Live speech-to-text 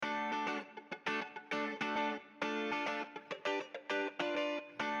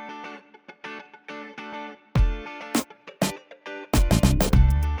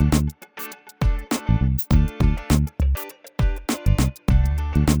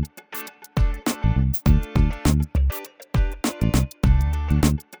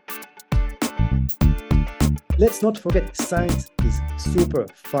Let's not forget, science is super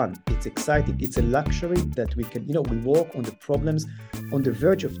fun. It's exciting. It's a luxury that we can, we work on the problems on the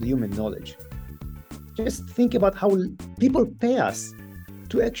verge of the human knowledge. Just think about how people pay us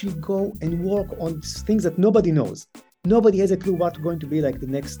to actually go and work on things that nobody knows. Nobody has a clue what's going to be like the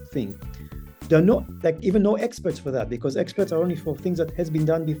next thing. There are no, even no experts for that, because experts are only for things that has been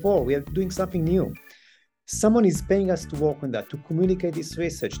done before. We are doing something new. Someone is paying us to work on that, to communicate this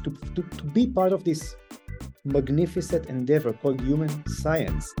research, to be part of this magnificent endeavor called human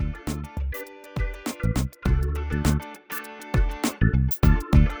science.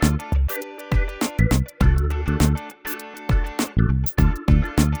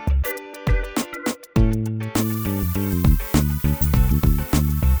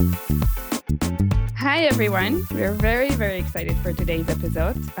 Hi everyone, we're very, very excited for today's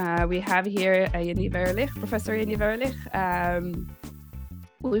episode. We have here Yaniv Erlich, Professor Yaniv Erlich.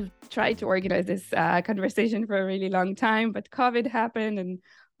 We've tried to organize this conversation for a really long time, but COVID happened and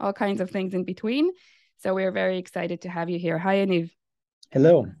all kinds of things in between. So we're very excited to have you here. Hi Yaniv.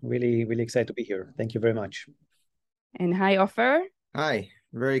 Hello, really, really excited to be here. Thank you very much. And hi Ofer. Hi,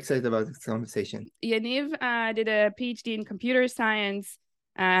 very excited about this conversation. Yaniv did a PhD in computer science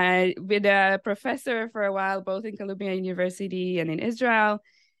with a professor for a while, both in Columbia University and in Israel.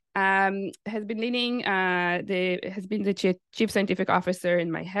 Has been leading has been the chief scientific officer in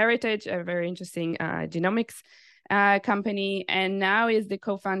MyHeritage, a very interesting genomics company, and now is the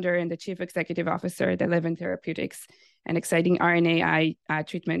co-founder and the chief executive officer at Eleven Therapeutics, an exciting RNAi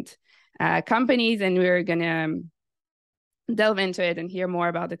treatment companies. And we're gonna delve into it and hear more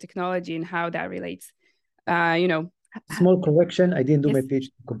about the technology and how that relates. Small correction: I didn't do my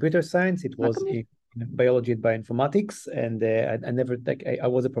PhD in computer science. It was in biology and bioinformatics, and I never I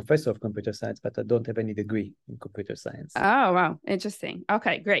was a professor of computer science, but I don't have any degree in computer science. Oh wow, interesting.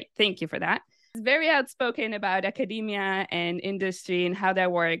 Okay, great, thank you for that. He's very outspoken about academia and industry and how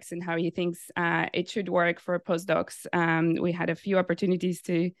that works and how he thinks it should work for postdocs. We had a few opportunities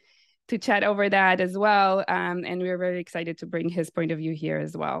to chat over that as well, and we're very excited to bring his point of view here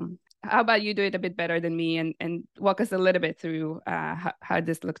as well. How about you do it a bit better than me and walk us a little bit through how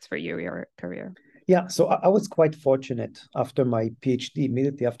this looks for you, your career? Yeah, so I was quite fortunate after my PhD.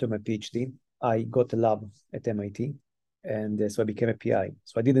 Immediately after my PhD, I got a lab at MIT, and so I became a PI.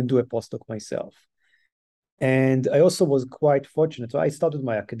 So I didn't do a postdoc myself. And I also was quite fortunate. So I started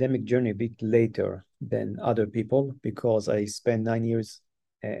my academic journey a bit later than other people because I spent 9 years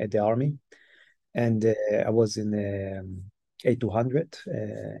at the Army, and I was in A200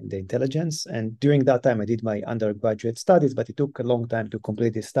 in the intelligence. And during that time, I did my undergraduate studies, but it took a long time to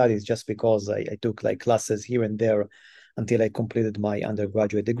complete the studies just because I took like classes here and there until I completed my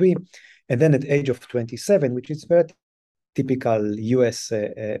undergraduate degree. And then at the age of 27, which is very typical US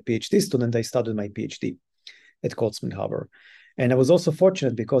PhD student, I started my PhD at Coltsman-Harbor. And I was also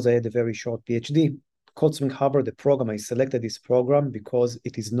fortunate because I had a very short PhD. Coltsman-Harbor, the program, I selected this program because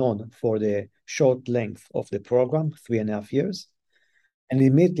it is known for the short length of the program, 3.5 years. And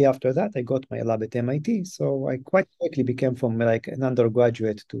immediately after that, I got my lab at MIT. So I quite quickly became from like an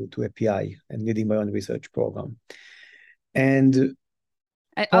undergraduate to a PI and leading my own research program. And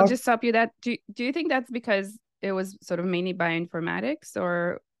I'll just stop you that. Do you think that's because it was sort of mainly bioinformatics,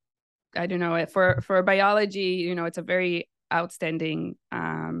 or I don't know, for biology, it's a very outstanding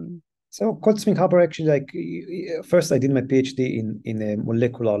So Coltsman-Harbor actually, first I did my PhD in a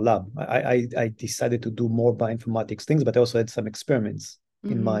molecular lab. I decided to do more bioinformatics things, but I also had some experiments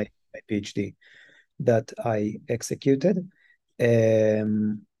in my PhD that I executed.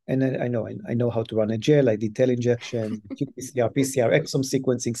 And I know how to run a gel. I did tail injection, qPCR, PCR, exome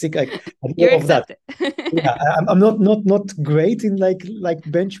sequencing. I do all of that. Yeah, I'm not great in like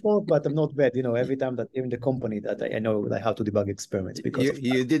benchmark, but I'm not bad. Every time that in the company that I know like how to debug experiments because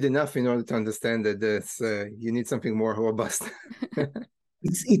you did enough in order to understand that this you need something more robust.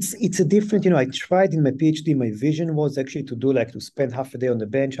 It's a different. I tried in my PhD. My vision was actually to spend half a day on the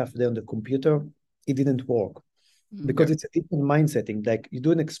bench, half a day on the computer. It didn't work. Because it's a different mindset. Like you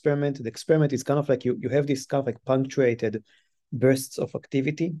do an experiment, the experiment is kind of like you have this kind of like punctuated bursts of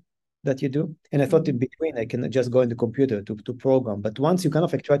activity that you do. And I thought in between I can just go in the computer to program. But once you kind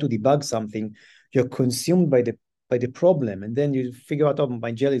of like try to debug something, you're consumed by the problem. And then you figure out, oh,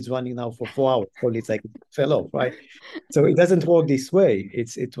 my gel is running now for 4 hours. Probably it's like it fell off, right? So it doesn't work this way.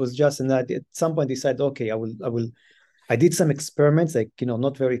 It was just at some point decided, okay, I did some experiments, like,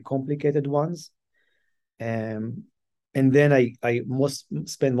 not very complicated ones. And then I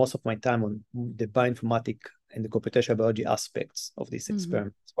spend most of my time on the bioinformatic and the computational biology aspects of these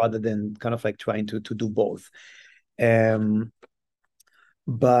experiments, rather than kind of like trying to do both.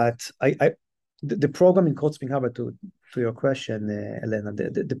 But the program in Cold Spring Harbor, to your question, Elena,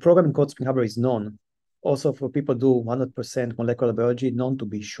 the program in Cold Spring Harbor is known also for people do 100% molecular biology, known to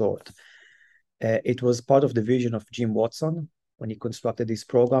be short. It was part of the vision of Jim Watson when he constructed this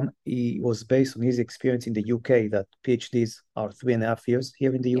program. He was based on his experience in the UK that PhDs are 3.5 years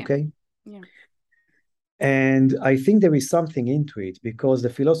here in the UK. Yeah. And I think there is something into it because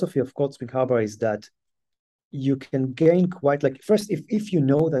the philosophy of Cold Spring Harbor is that you can gain quite like, first, if you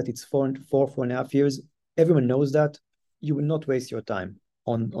know that it's 4.5 years, everyone knows that, you will not waste your time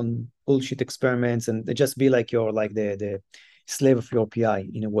on bullshit experiments and just be like you're like the slave of your PI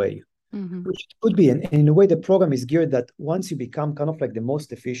in a way. Mm-hmm. Which it could be. And in a way, the program is geared that once you become kind of like the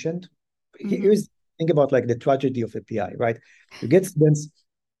most efficient, here's think about like the tragedy of a PI, right? You get students,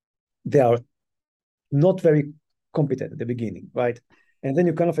 they are not very competent at the beginning, right? And then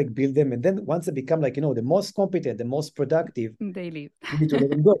you kind of like build them. And then once they become like, the most competent, the most productive, They leave. you need to let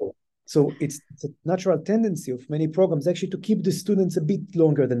them go. So it's a natural tendency of many programs actually to keep the students a bit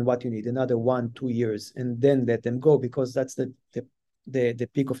longer than what you need, another 1-2 years, and then let them go because that's the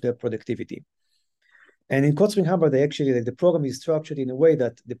peak of their productivity. And in Cold Spring Harbor, the program is structured in a way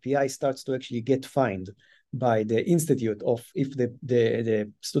that the PI starts to actually get fined by the institute of if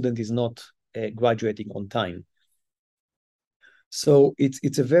the student is not graduating on time. So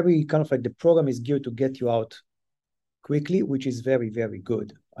it's a very kind of like the program is geared to get you out quickly, which is very, very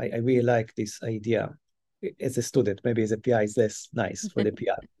good. I really like this idea as a student. Maybe as a PI, it's less nice for the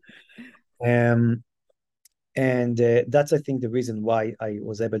PI. And that's, I think, the reason why I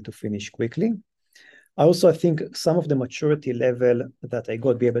was able to finish quickly. I think some of the maturity level that I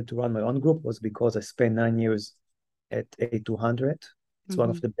got be able to run my own group was because I spent 9 years at A200. It's one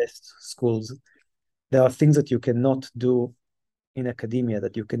of the best schools. There are things that you cannot do in academia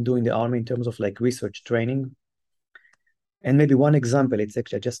that you can do in the army in terms of like research training. And maybe one example, it's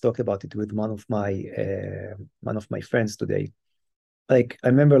actually, I just talked about it with one of my friends today. Like, I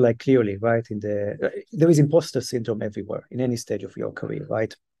remember like clearly, right, there is imposter syndrome everywhere in any stage of your career,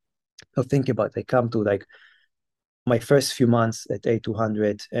 right? So think about it. I come to like my first few months at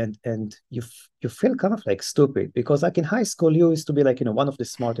A200 and you feel kind of like stupid because like in high school, you used to be like, one of the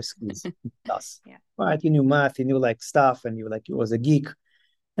smartest kids in class, right? You knew math, you knew like stuff and you was a geek.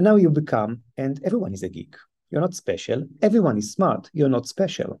 And now you become, and everyone is a geek. You're not special. Everyone is smart. You're not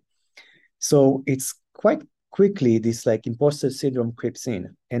special. So it's quite quickly this like imposter syndrome creeps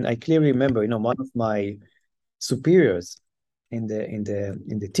in. And I clearly remember, one of my superiors in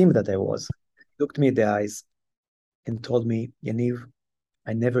the team that I was looked me in the eyes and told me, Yaniv,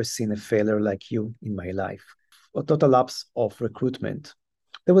 I never seen a failure like you in my life. A total lapse of recruitment.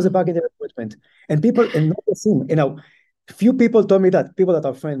 There was a bug in the recruitment. And people, and not the same, few people told me that, people that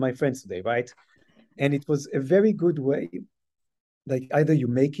are my friends today, right? And it was a very good way, like either you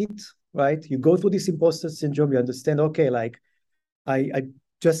make it, right? You go through this imposter syndrome, you understand, okay, like I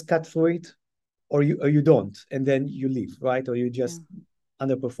just cut through it, or you don't, and then you leave, right? Or you just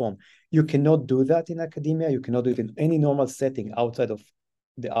underperform. You cannot do that in academia. You cannot do it in any normal setting outside of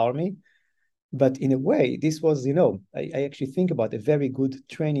the army. But in a way, this was, I actually think about a very good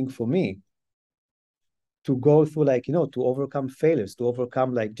training for me to go through, like, to overcome failures, to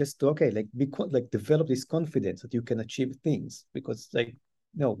overcome, like, just to, okay, like, develop this confidence that you can achieve things. Because, like,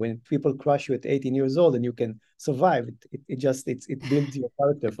 when people crush you at 18 years old and you can survive, it builds your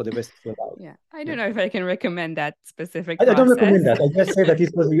character for the rest of your life. Yeah, I don't know if I can recommend that specific I don't process. recommend that. I just say that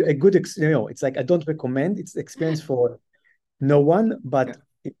it was a good, it's like, I don't recommend, it's experience for no one, but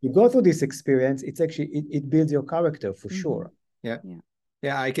if you go through this experience, it's actually, it builds your character for sure.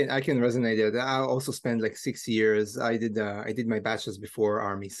 Yeah, I can resonate there. I also spent like 6 years. I did my bachelor's before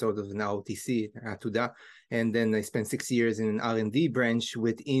Army, sort of now OTC, Tuda, and then I spent 6 years in an R&D branch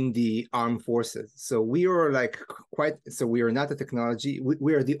within the armed forces. So we are like we are not a technology.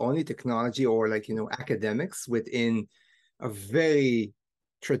 We are the only technology or like, academics within a very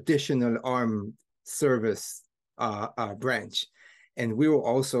traditional armed service branch. And we were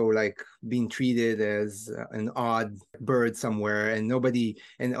also like being treated as an odd bird somewhere, and everybody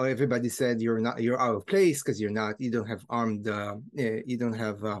said you're out of place because you don't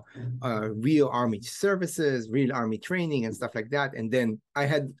have real army services, real army training and stuff like that. And then I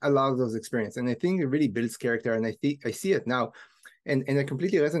had a lot of those experiences, and I think it really builds character. And I think I see it now, and I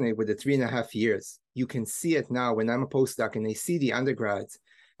completely resonate with the 3.5 years. You can see it now when I'm a postdoc and I see the undergrads.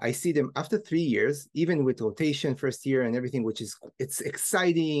 I see them after 3 years, even with rotation first year and everything, it's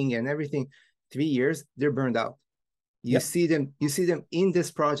exciting and everything. 3 years, they're burned out. You see them in this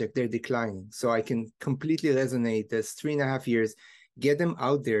project, they're declining. So I can completely resonate this 3.5 years, get them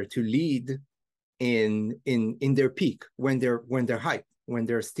out there to lead in their peak when they're hyped, when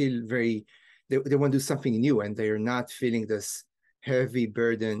they're still very they want to do something new, and they're not feeling this heavy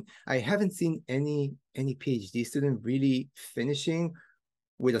burden. I haven't seen any PhD student really finishing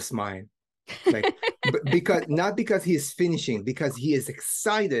with a smile, like because not because he's finishing, because he is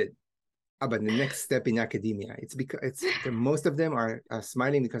excited about the next step in academia. It's because most of them are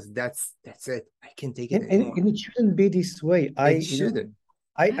smiling because that's it. I can't take it anymore. And it shouldn't be this way. It shouldn't.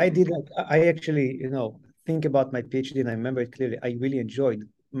 I actually, think about my PhD, and I remember it clearly. I really enjoyed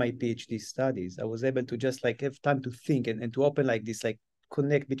my PhD studies. I was able to just like have time to think and to open like this, like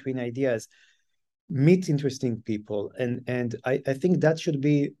connect between ideas, meet interesting people. And I think that should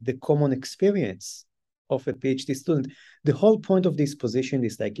be the common experience of a PhD student. The whole point of this position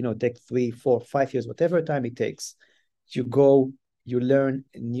is like, take 3, 4, 5 years, whatever time it takes. You go, you learn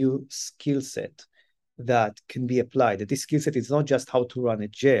a new skill set that can be applied. That this skill set is not just how to run a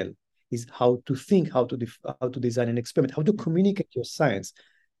jail, is how to think, how to design an experiment, how to communicate your science.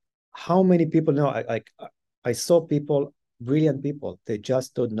 How many people know? I saw people, brilliant people, they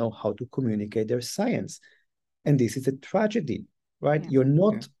just don't know how to communicate their science, and this is a tragedy, right? You're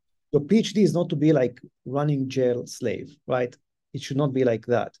not your PhD is not to be like running jail slave, right? It should not be like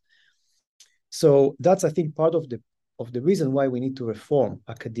that. So that's, I think, part of the reason why we need to reform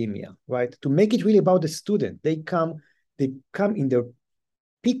academia, right? To make it really about the student. They come in their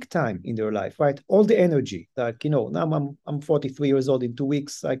peak time in their life, right? All the energy, like, now I'm 43 years old. In 2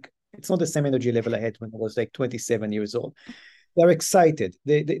 weeks, like, it's not the same energy level I had when I was like 27 years old. They're excited.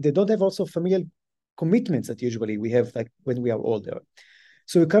 They don't have also familial commitments that usually we have like when we are older.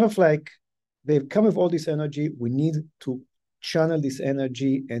 So kind of like they come with all this energy. We need to channel this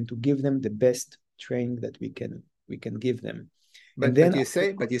energy and to give them the best training that we can give them. But you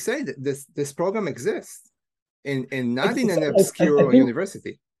say that this program exists in not in an obscure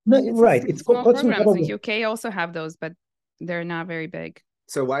university. No, right. It's small programs. In UK also have those, but they're not very big.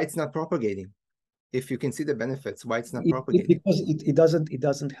 So why it's not propagating? If you can see the benefits, why it's not propagating? Because it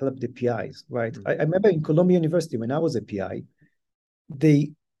doesn't help the PIs, right? I remember in Columbia University when I was a PI,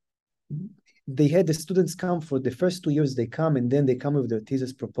 they had the students come for the first 2 years. They come and then they come with their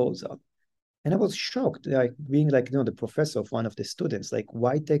thesis proposal, and I was shocked, like being like the professor of one of the students. Like,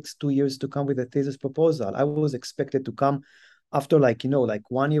 why it takes 2 years to come with a thesis proposal? I was expected to come after like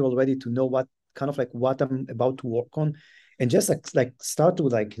 1 year already to know what I'm about to work on, and just like start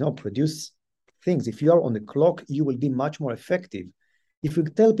to produce things. If you are on the clock, you will be much more effective. If you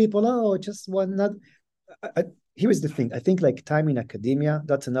tell people, oh, just one, not. Here is the thing. I think like time in academia,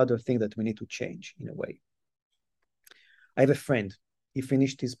 that's another thing that we need to change in a way. I have a friend. He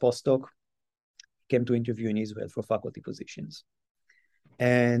finished his postdoc, came to interview in Israel for faculty positions.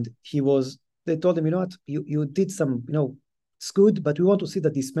 And they told him, what, you did some, it's good, but we want to see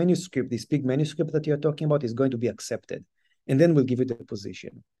that this manuscript, this big manuscript that you're talking about is going to be accepted. And then we'll give you the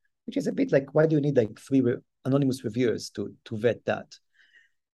position, which is a bit like, why do you need like 3 anonymous reviewers to vet that?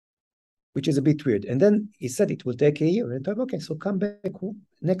 Which is a bit weird. And then he said it will take a year. And I thought, okay, so come back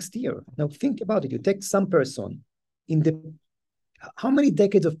next year. Now think about it. You take some person how many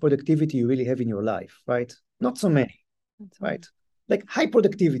decades of productivity you really have in your life, right? Not so many, right? Like high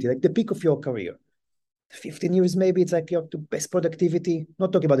productivity, like the peak of your career. 15 years, maybe it's like you're the best productivity.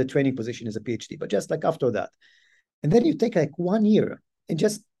 Not talking about the training position as a PhD, but just like after that. And then you take like 1 year and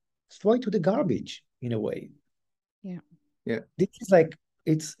just throw it to the garbage in a way. Yeah. This is like,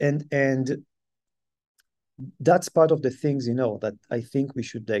 and that's part of the things, that I think we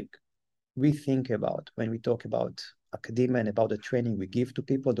should like rethink about when we talk about academia and about the training we give to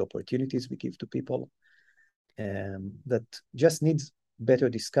people, the opportunities we give to people, that just needs better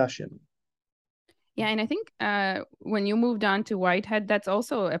discussion. Yeah, and I think when you moved on to Whitehead, that's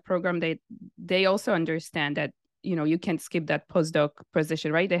also a program they also understand that, you can't skip that postdoc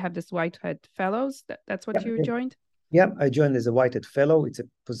position, right? They have this Whitehead Fellows. That's what you joined? Yeah, I joined as a Whitehead Fellow. It's a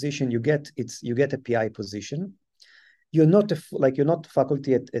position you get a PI position. You're not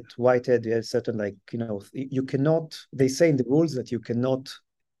faculty at Whitehead. You have certain you cannot. They say in the rules that you cannot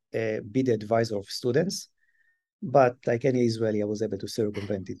be the advisor of students. But like any Israeli, I was able to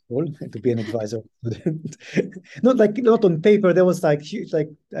circumvent it all and to be an advisor of student. not on paper. There was like huge, like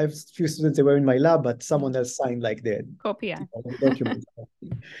I have a few students that were in my lab, but someone else signed like the copy document.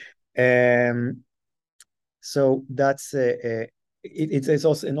 So that's it's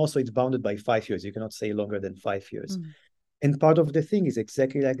also it's bounded by 5 years. You cannot stay longer than 5 years. And part of the thing is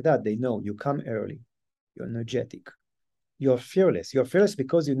exactly like that. They know you come early, you're energetic, you're fearless. You're fearless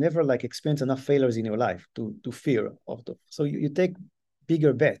because you never experience enough failures in your life to fear of them. So you take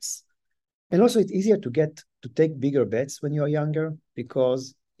bigger bets. And also it's easier to take bigger bets when you're younger,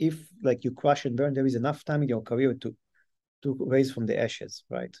 because if you crash and burn, there is enough time in your career to raise from the ashes,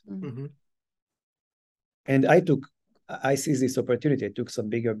 right? Mm-hmm. And I see this opportunity. I took some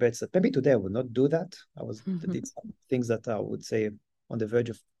bigger bets that maybe today I would not do that. Did some things that I would say on the verge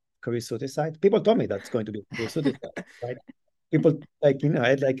of career suicide. People told me that's going to be career suicide, right? People I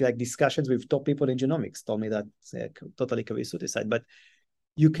had like discussions with top people in genomics told me that totally career suicide. But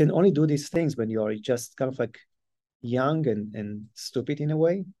you can only do these things when you are just kind of like young and stupid in a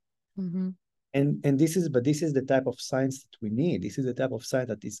way. Mm-hmm. And this is the type of science that we need. This is the type of science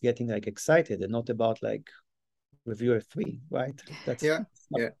that is getting like excited and not about like reviewer 3, right? That's yeah.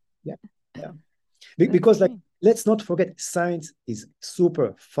 Because like let's not forget, science is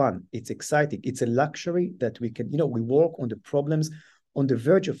super fun. It's exciting. It's a luxury that we can, we work on the problems on the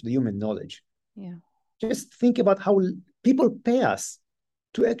verge of the human knowledge. Yeah. Just think about how people pay us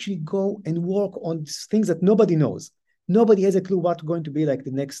to actually go and work on things that nobody knows. Nobody has a clue what's going to be like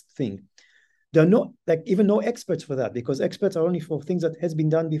the next thing. There are no, like even no experts for that, because experts are only for things that has been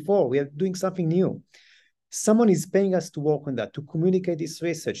done before. We are doing something new. Someone is paying us to work on that, to communicate this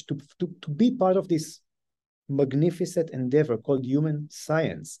research, to be part of this magnificent endeavor called human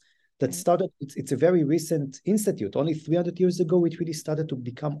science that started, it's a very recent institute. Only 300 years ago, it really started to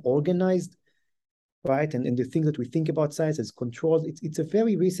become organized, right? And the thing that we think about science as controlled, it's a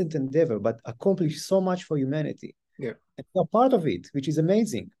very recent endeavor, but accomplished so much for humanity. Yeah. And we're part of it, which is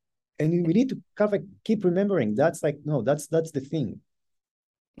amazing. And we need to kind of like keep remembering that's like, no, that's the thing.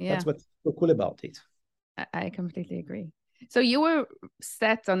 Yeah. That's what's so cool about it. I completely agree. So you were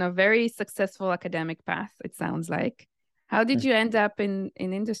set on a very successful academic path, it sounds like. How did you end up in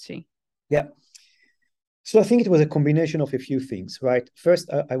industry? Yeah. So I think it was a combination of a few things, right? First,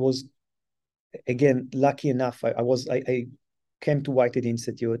 I was, again, lucky enough. I came to Whitehead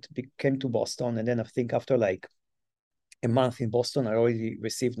Institute, came to Boston, and then I think after like a month in Boston, I already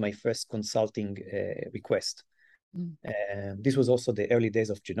received my first consulting request. This was also the early days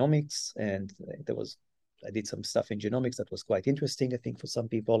of genomics, and I did some stuff in genomics that was quite interesting, I think, for some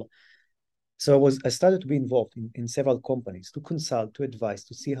people. So I started to be involved in several companies to consult, to advise,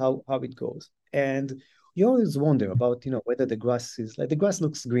 to see how it goes. And you always wonder about, whether the grass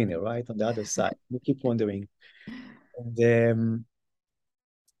looks greener, right, on the other side. You keep wondering. And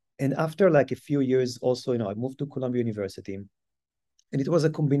after like a few years, also, I moved to Columbia University, and it was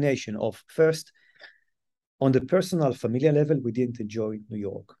a combination of first, on the personal, familiar level, we didn't enjoy New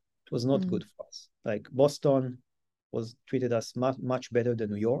York. It was not good for us. Like Boston treated us much better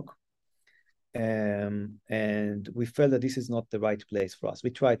than New York. And we felt that this is not the right place for us.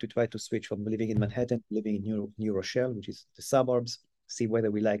 We tried to switch from living in Manhattan to living in New Rochelle, which is the suburbs, see whether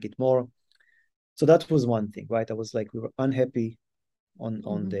we like it more. So that was one thing, right? I was like, we were unhappy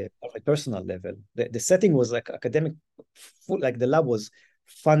on the personal level. The setting was like academic, like the lab was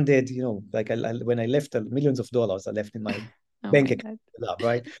funded, like when I left, millions of dollars I left in my bank account, lab,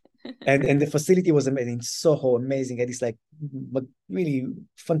 right? And the facility was amazing, Soho, amazing. Had this like really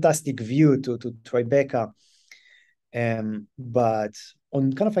fantastic view to Tribeca. But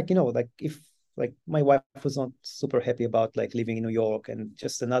on kind of like, like if like my wife was not super happy about like living in New York and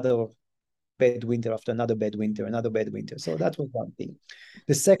just another bad winter after another bad winter, another bad winter. So that was one thing.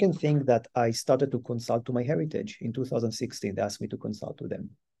 The second thing that I started to consult to MyHeritage in 2016. They asked me to consult to them.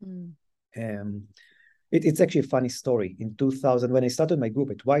 It's actually a funny story. In 2000, when I started my group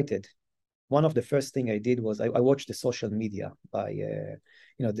at Whitehead, one of the first thing I did was I watched the social media by,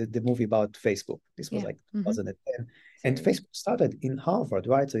 the movie about Facebook. This was like 2010. And Facebook started in Harvard,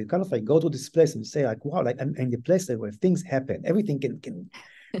 right? So you kind of like go to this place and say like, wow, like I'm in the place where things happen. Everything can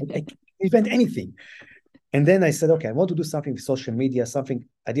I can invent anything. And then I said, okay, I want to do something with social media, something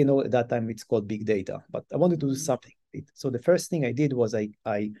I didn't know at that time it's called big data, but I wanted to do something. So the first thing I did was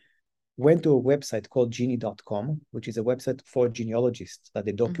I went to a website called genie.com, which is a website for genealogists that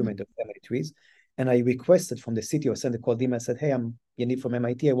they document the family trees. And I requested from the city, or sent a cold email, said, hey, I'm Yaniv from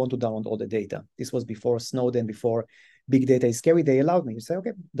MIT. I want to download all the data. This was before Snowden, before big data is scary. They allowed me to say,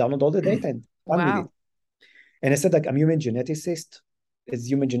 okay, download all the data and run with it. And I said, like, I'm a human geneticist. As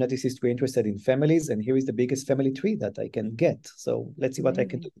human geneticists, we're interested in families, and here is the biggest family tree that I can get. So let's see what I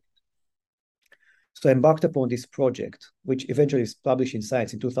can do. So I embarked upon this project, which eventually was published in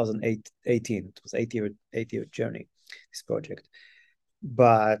Science in 2018. It was 8-year journey, this project.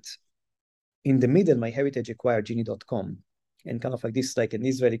 But in the middle, MyHeritage acquired Genie.com, and kind of like this, like an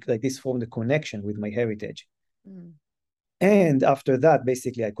Israeli, like this formed a connection with MyHeritage. And after that,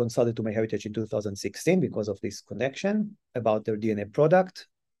 basically, I consulted to MyHeritage in 2016 because of this connection about their DNA product.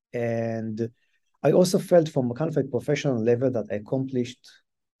 And I also felt from a kind of like professional level that I accomplished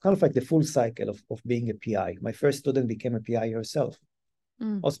kind of like the full cycle of being a PI. My first student became a PI herself,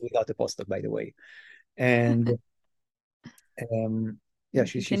 also without a postdoc, by the way. And yeah,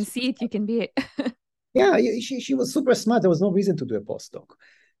 you can see it, you can be it. Yeah, she was super smart. There was no reason to do a postdoc.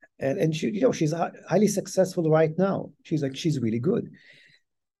 And she, she's highly successful right now. She's really good.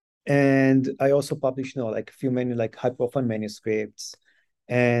 And I also published, like a few like high profile manuscripts,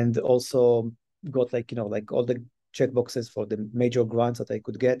 and also got like all the checkboxes for the major grants that I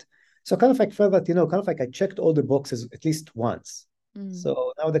could get. So kind of like felt that, kind of like I checked all the boxes at least once.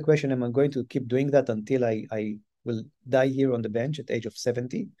 So now the question, am I going to keep doing that until I will die here on the bench at the age of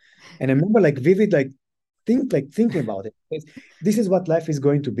 70? And I remember like vivid, like thinking about it. This is what life is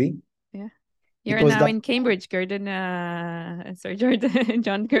going to be. Yeah. You're Because now that, in Cambridge, Gurdon. Sir Jordan,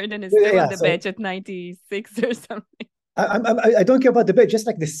 John Gurdon is still yeah, on the so bench at 96 or something. I don't care about the bed, just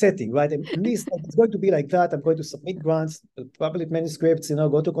like the setting, right? And this, like, it's going to be like that. I'm going to submit grants, publish manuscripts,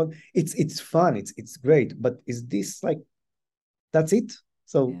 go to it's fun, it's great. But is this like that's it?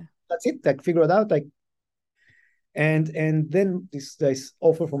 So Yeah. that's it. Like figure it out. Like and then this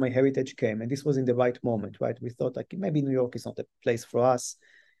offer for my heritage came, and this was in the right moment, right? We thought like maybe New York is not a place for us.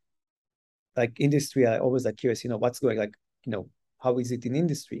 Like industry, I always like curious, what's going like, how is it in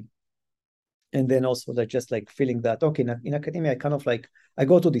industry? And then also like just like feeling that okay, in academia I kind of like I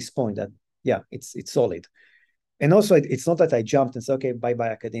go to this point that yeah, it's solid. And also it's not that I jumped and said okay, bye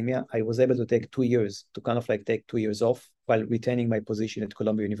academia. I was able to take 2 years to kind of like take 2 years off while retaining my position at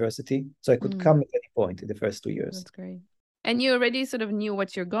Columbia University, so I could come at any point in the first 2 years. That's great. And you already sort of knew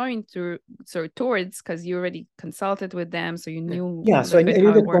what you're going through towards, because you already consulted with them, so you knew yeah, a so I little bit knew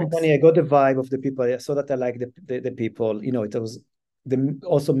how the it works. company, I got the vibe of the people, I saw that I like the people, it was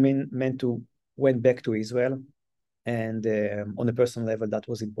also meant to went back to Israel. And on a personal level, that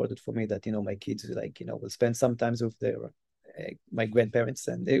was important for me that, my kids, like, will spend some time with my grandparents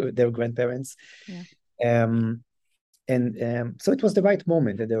and their grandparents. Yeah. So it was the right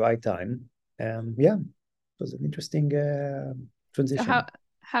moment at the right time. Yeah, it was an interesting transition. So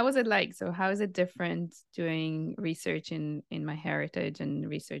how was it like? So how is it different doing research in MyHeritage and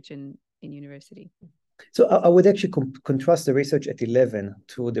research in university? So I would actually contrast the research at 11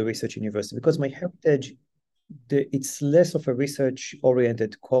 to the research university, because MyHeritage, it's less of a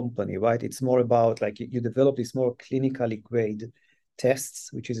research-oriented company, right? It's more about like you develop these more clinically grade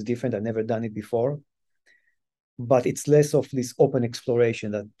tests, which is different. I've never done it before, but it's less of this open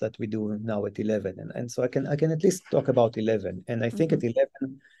exploration that we do now at 11. And so I can at least talk about 11. And I think at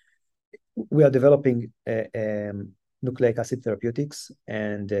 11 we are developing nucleic acid therapeutics,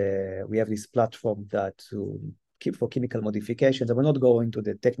 and we have this platform that to keep for chemical modifications. I will not go into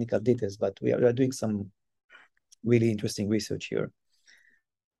the technical details, but we are doing some really interesting research here.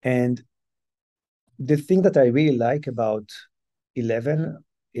 And the thing that I really like about 11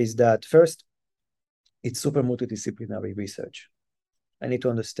 is that first, it's super multidisciplinary research. I need to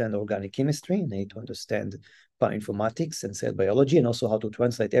understand organic chemistry, I need to understand bioinformatics and cell biology, and also how to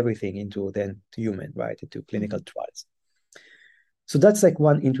translate everything into then to human, right, into clinical trials. So that's like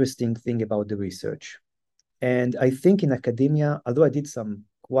one interesting thing about the research. And I think in academia, although I did some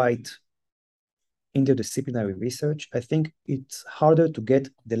quite interdisciplinary research, I think it's harder to get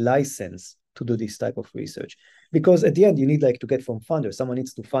the license to do this type of research, because at the end you need like to get from funders. Someone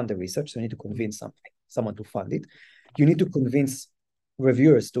needs to fund the research, so you need to convince someone to fund it. You need to convince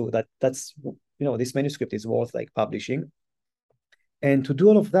reviewers to that's this manuscript is worth like publishing. And to do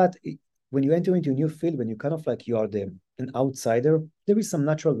all of that, when you enter into a new field, when you kind of like you are an outsider, there is some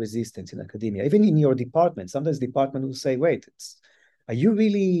natural resistance in academia, even in your department. Sometimes the department will say, wait, are you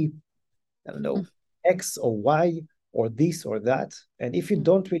really, I don't know, X or Y or this or that? And if you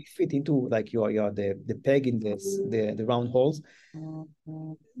don't really fit into like you are the peg in the round holes,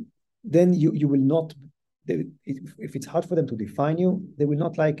 then you will not. If it's hard for them to define you, they will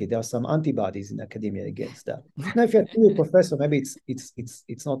not like it. There are some antibodies in academia against that. Now, if you're a professor, maybe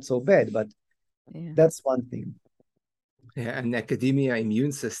it's not so bad, but that's one thing. Yeah, an academia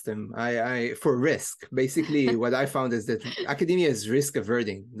immune system. I for risk. Basically, what I found is that academia is risk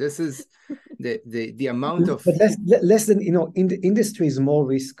averting. This is the amount of but less than in the industry is more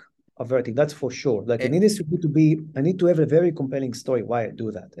risk averting. That's for sure. Like an industry I need to have a very compelling story why I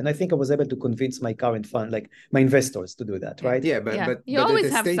do that. And I think I was able to convince my current fund, like my investors, to do that, right? Yeah, but you always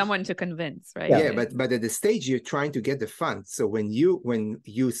have someone to convince, right? Yeah, but at the stage you're trying to get the fund. So when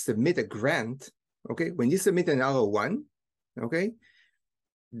you submit a grant, okay, when you submit an R01, okay,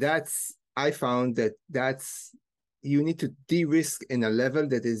 I found that's you need to de-risk in a level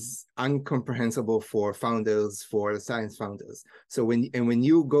that is incomprehensible for founders, for science founders. So when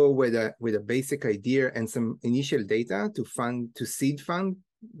you go with a basic idea and some initial data to seed fund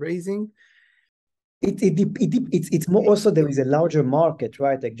raising, It's more also there is a larger market,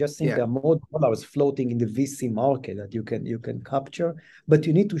 right? Like just think Yeah. there are more dollars floating in the VC market that you can capture, but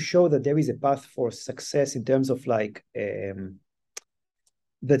you need to show that there is a path for success in terms of like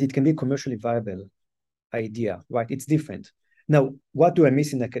that it can be commercially viable idea, right? It's different. Now, what do I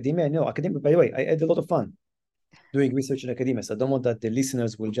miss in academia? I know academia, by the way, I had a lot of fun doing research in academia. So I don't want that the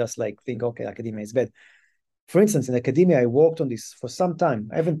listeners will just like think, okay, academia is bad. For instance, in academia, I worked on this for some time.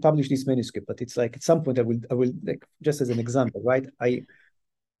 I haven't published this manuscript, but it's like at some point I will like just as an example, right? I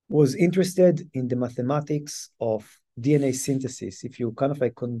was interested in the mathematics of DNA synthesis. If you kind of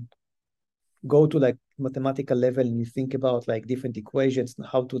like go to like mathematical level and you think about like different equations and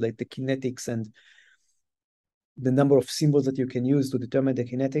how to like the kinetics and the number of symbols that you can use to determine the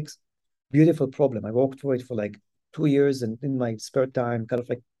kinetics, beautiful problem. I worked for it for like 2 years and in my spare time, kind of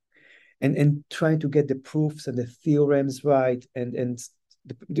like and trying to get the proofs and the theorems right. And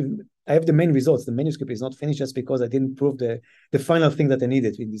I have the main results. The manuscript is not finished just because I didn't prove the final thing that I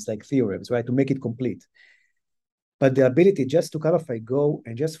needed in these like theorems, right, to make it complete. But the ability just to kind of like go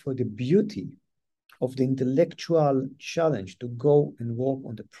and just for the beauty of the intellectual challenge to go and work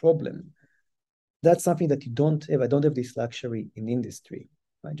on the problem, that's something that you don't have. I don't have this luxury in industry.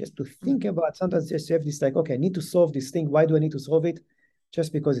 Right? Just to think about, sometimes just you have this like, okay, I need to solve this thing. Why do I need to solve it?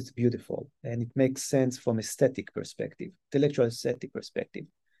 Just because it's beautiful and it makes sense from aesthetic perspective, intellectual aesthetic perspective.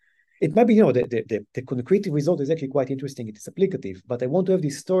 It might be, the concrete result is actually quite interesting. It is applicative, but I want to have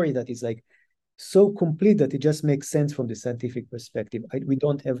this story that is like so complete that it just makes sense from the scientific perspective. We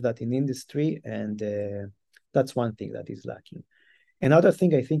don't have that in industry, and that's one thing that is lacking. Another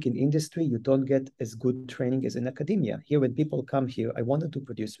thing I think in industry, you don't get as good training as in academia. Here, when people come here, I wanted to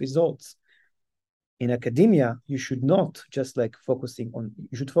produce results. In academia, you should not just like you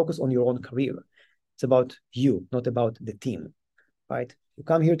should focus on your own career. It's about you, not about the team, right? You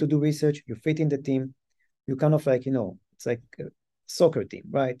come here to do research, you fit in the team, you kind of like, it's like a soccer team,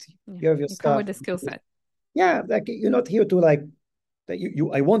 right? Yeah. You have your you stuff. come with a skill set. Yeah, like you're not here to like,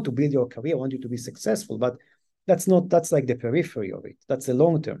 I want to build your career, I want you to be successful, but that's like the periphery of it. That's the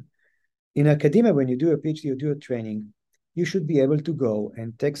long term. In academia, when you do a PhD or do a training, you should be able to go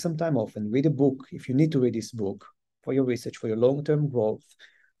and take some time off and read a book if you need to read this book for your research, for your long-term growth,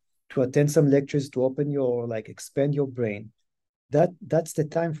 to attend some lectures, to open your, like, expand your brain. That's the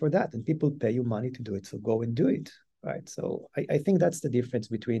time for that. And people pay you money to do it. So go and do it, right? So I think that's the difference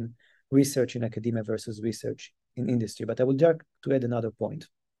between research in academia versus research in industry. But I would dare to add another point.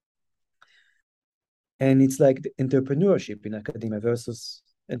 And it's like the entrepreneurship in academia versus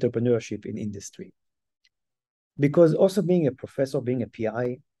entrepreneurship in industry. Because also being a professor, being a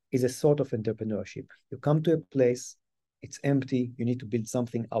PI is a sort of entrepreneurship. You come to a place, it's empty, you need to build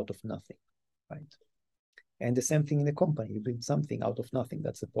something out of nothing, right? And the same thing in a company, you build something out of nothing.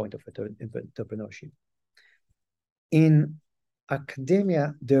 That's the point of entrepreneurship. In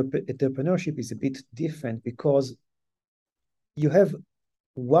academia, the entrepreneurship is a bit different because you have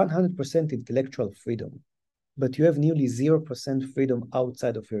 100% intellectual freedom, but you have nearly 0% freedom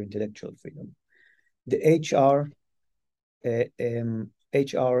outside of your intellectual freedom. The HR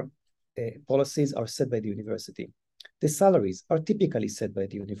policies are set by the university. The salaries are typically set by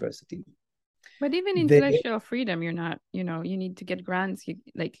the university. But even intellectual freedom, you're not, you need to get grants.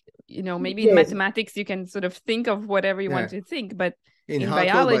 Maybe in mathematics, you can sort of think of whatever you want to think. But in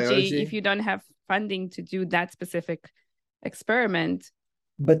biology, if you don't have funding to do that specific experiment,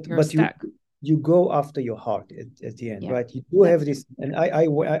 you're stuck. You go after your heart at the end, right? You do have this, and I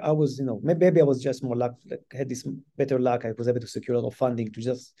was, maybe I was just more luck, had this better luck. I was able to secure a lot of funding to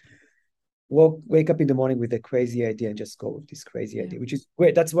just wake up in the morning with a crazy idea and just go with this crazy idea, which is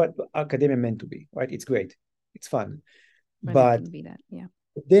great. That's what academia meant to be, right? It's great, it's fun, but it can be that,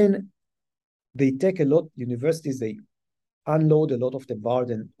 then they take a lot. Universities, they unload a lot of the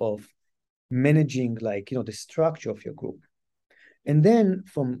burden of managing, like, the structure of your group, and then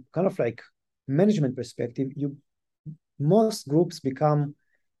from kind of like management perspective, most groups become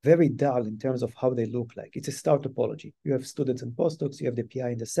very dull in terms of how they look like. It's a star topology. You have students and postdocs, you have the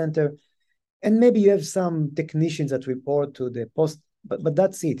PI in the center, and maybe you have some technicians that report to the post, but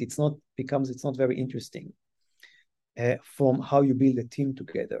that's it. It's not very interesting from how you build a team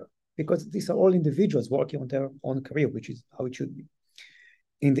together, because these are all individuals working on their own career, which is how it should be.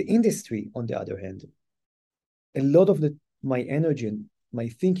 In the industry, on the other hand, a lot of my energy and my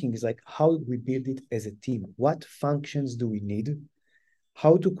thinking is like how we build it as a team. What functions do we need?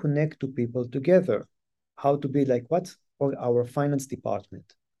 How to connect to people together? How to be like, what's our finance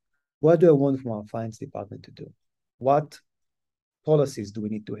department? What do I want from our finance department to do? What policies do we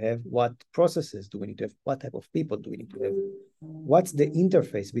need to have? What processes do we need to have? What type of people do we need to have? What's the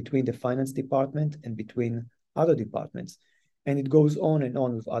interface between the finance department and between other departments? And it goes on and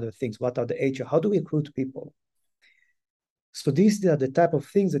on with other things. What are the HR? How do we recruit people? So these are the type of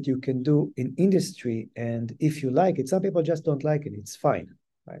things that you can do in industry. And if you like it, some people just don't like it. It's fine,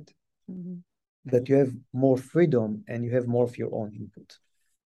 right? Mm-hmm. That you have more freedom and you have more of your own input.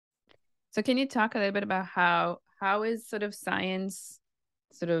 So can you talk a little bit about how is sort of science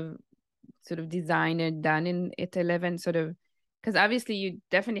sort of designed and done at 11, sort of, because obviously you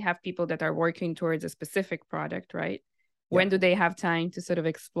definitely have people that are working towards a specific product, right? When do they have time to sort of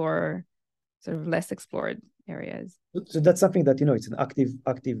explore sort of less explored areas? So that's something that, it's an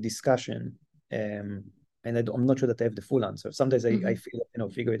active discussion. And I'm not sure that I have the full answer. Some days I feel,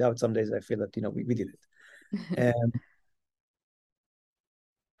 figure it out. Some days I feel that, we did it.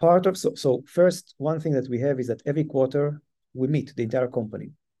 So first, one thing that we have is that every quarter we meet the entire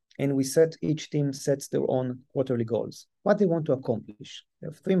company and each team sets their own quarterly goals, what they want to accomplish. They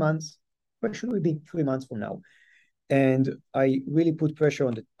have 3 months. Where should we be 3 months from now? And I really put pressure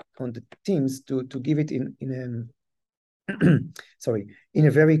on the teams to give it in in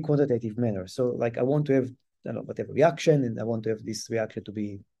a very quantitative manner. So like I want to have whatever reaction, and I want to have this reaction to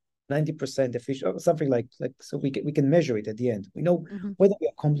be 90% efficient or something like so we can measure it at the end. We know whether we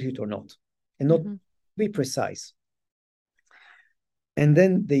accomplish it or not, and not be precise. And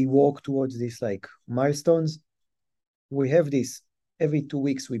then they walk towards these like milestones. We have this every 2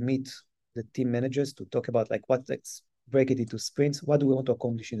 weeks. We meet the team managers to talk about like let's break it into sprints. What do we want to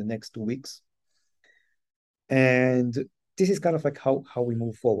accomplish in the next 2 weeks? And this is kind of like how we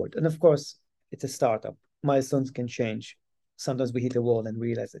move forward. And of course, it's a startup. Milestones can change. Sometimes we hit a wall and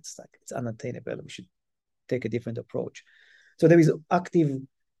realize it's unattainable. We should take a different approach. So there is active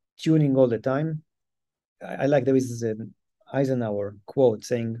tuning all the time. I like there is an Eisenhower quote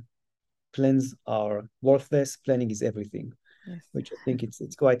saying, "Plans are worthless. Planning is everything." Yes. Which I think it's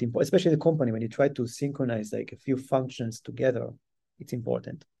quite important, especially the company when you try to synchronize like a few functions together. It's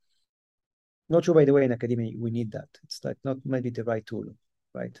important. Not sure, by the way, in academia we need that. It's like not maybe the right tool,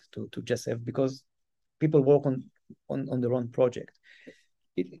 right? To just have, because people work on their own project.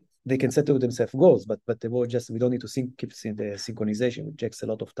 They can set to themselves goals, but they will we don't need to keep the synchronization, which takes a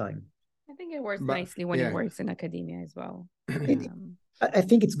lot of time. I think it works nicely when it works in academia as well. I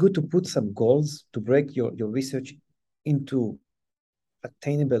think it's good to put some goals to break your research into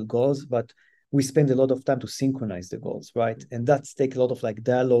attainable goals, but we spend a lot of time to synchronize the goals, right? And that's take a lot of like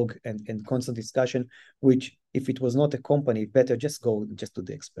dialogue and constant discussion, which if it was not a company, better just do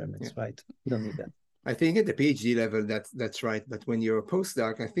the experiments, right? You don't need that. I think at the PhD level, that's right. But when you're a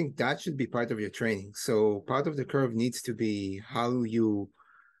postdoc, I think that should be part of your training. So part of the curve needs to be how you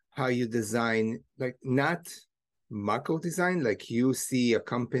design, like not macro design, like you see a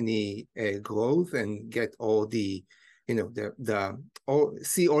company growth and get all the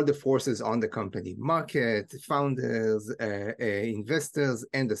see all the forces on the company, market, founders, investors,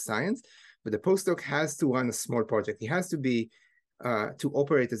 and the science. But the postdoc has to run a small project. He has to be to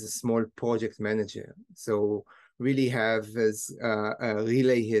operate as a small project manager. So really have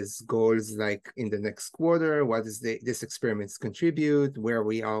relay his goals, like in the next quarter, what is this experiments contribute, where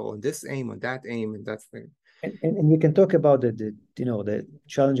we are on this aim, on that aim, and that's the. And we can talk about the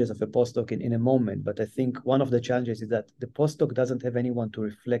challenges of a postdoc in a moment, but I think one of the challenges is that the postdoc doesn't have anyone to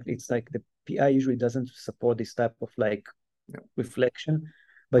reflect. It's like the PI usually doesn't support this type of like reflection,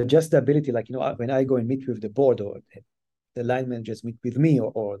 but just the ability, like when I go and meet with the board, or the line managers meet with me,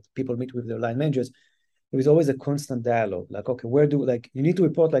 or people meet with their line managers, there is always a constant dialogue. Like, okay, you need to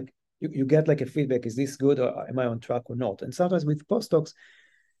report, like you get like a feedback, is this good, or am I on track or not? And sometimes with postdocs,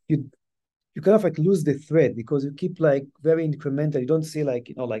 you kind of like lose the thread because you keep like very incremental. You don't see like,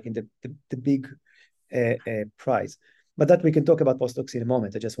 like in the big prize. But that we can talk about postdocs in a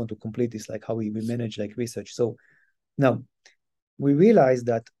moment. I just want to complete this, like how we manage like research. So now we realize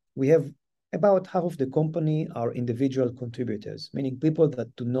that we have about half of the company are individual contributors, meaning people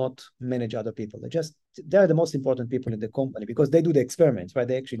that do not manage other people. They're the most important people in the company because they do the experiments, right?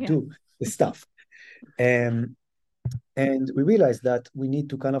 They actually do the stuff. And we realized that we need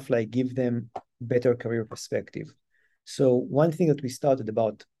to kind of like give them better career perspective. So one thing that we started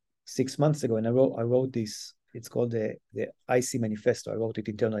about 6 months ago, and I wrote this, it's called the IC Manifesto. I wrote it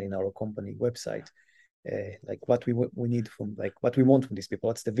internally in our company website, like what we need from, like what we want from these people,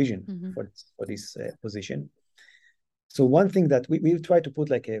 what's the vision for this position. So one thing that we try to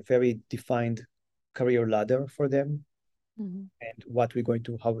put like a very defined career ladder for them, and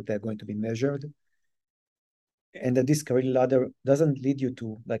how they're going to be measured. And that this career ladder doesn't lead you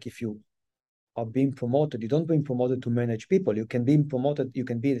to, like, if you are being promoted. You don't being promoted to manage people. You can be promoted, you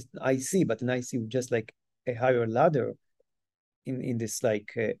can be an IC, but an IC with just like a higher ladder in this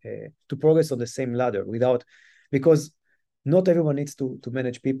like to progress on the same ladder without, because not everyone needs to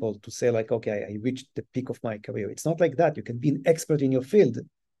manage people to say like, okay, I reached the peak of my career. It's not like that. You can be an expert in your field,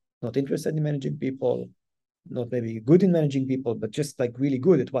 not interested in managing people, not maybe good in managing people, but just like really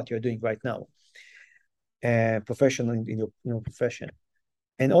good at what you're doing right now, professional in your profession.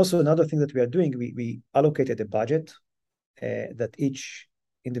 And also another thing that we are doing, we allocated a budget that each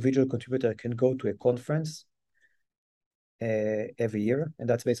individual contributor can go to a conference every year, and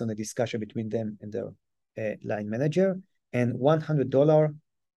that's based on a discussion between them and their line manager, and $100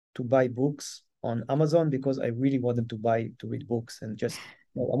 to buy books on Amazon, because I really want them to read books, and just I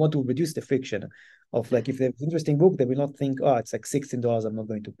want to reduce the friction of like, if there's an interesting book, they will not think, oh, it's like $16, I'm not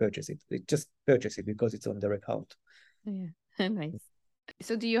going to purchase it. They just purchase it because it's on their account. Yeah, nice.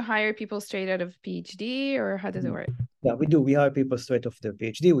 So do you hire people straight out of PhD, or how does it work? Yeah, we do. We hire people straight off their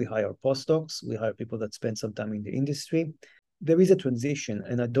PhD. We hire postdocs. We hire people that spend some time in the industry. There is a transition,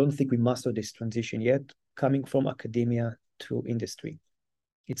 and I don't think we mastered this transition yet, coming from academia to industry.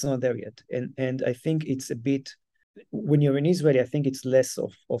 It's not there yet. And I think it's a bit, when you're in Israel, I think it's less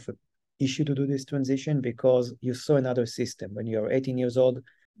of an issue to do this transition, because you saw another system. When you're 18 years old,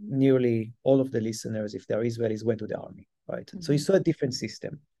 nearly all of the listeners, if they're Israelis, went to the army, right? Mm-hmm. So you saw a different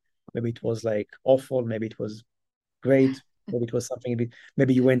system. Maybe it was like awful, maybe it was great, maybe it was something a bit,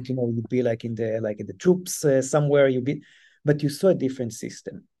 maybe you went, you'd be like in the troops somewhere, but you saw a different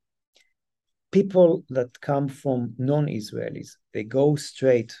system. People that come from non-Israelis, they go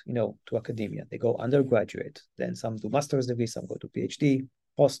straight, to academia. They go undergraduate, then some do master's degree, some go to PhD,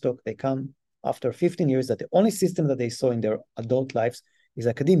 postdoc. They come after 15 years that the only system that they saw in their adult lives is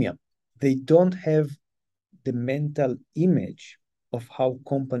academia. They don't have the mental image of how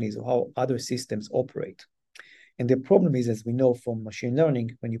companies or how other systems operate. And the problem is, as we know from machine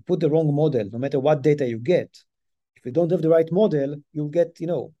learning, when you put the wrong model, no matter what data you get, if you don't have the right model, you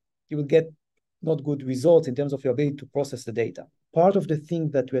will get not good results in terms of your ability to process the data. Part of the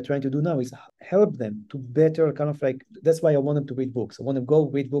thing that we're trying to do now is help them to better kind of like, that's why I want them to read books. I want them to go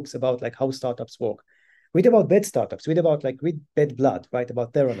read books about like how startups work. Read about bad startups, read bad blood, right?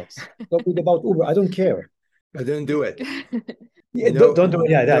 About Theranos. Don't read about Uber, I don't care. But don't do it. Yeah, don't do it.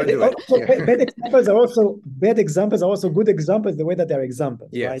 Yeah, don't do it. Also, yeah. Bad examples are also good examples, the way that they're examples,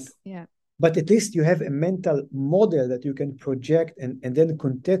 yes. right? Yeah. But at least you have a mental model that you can project and then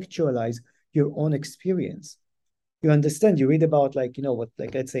contextualize your own experience. You understand, you read about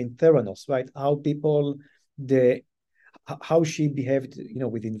let's say in Theranos, right? How she behaved,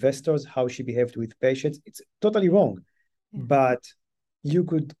 with investors, how she behaved with patients. It's totally wrong. Yeah. But you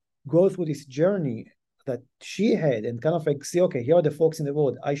could go through this journey that she had and kind of like see, okay, here are the forks in the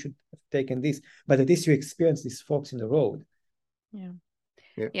road. I should have taken this, but at least you experience these forks in the road. Yeah.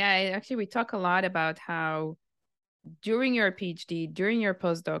 Actually, we talk a lot about how during your PhD, during your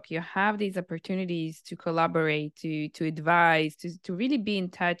postdoc, you have these opportunities to collaborate, to advise, to really be in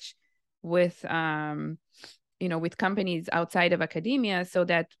touch with with companies outside of academia, so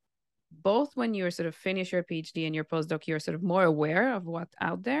that both when you're sort of finish your PhD and your postdoc, you're sort of more aware of what's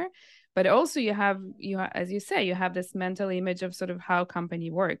out there, but also you have, as you say, you have this mental image of sort of how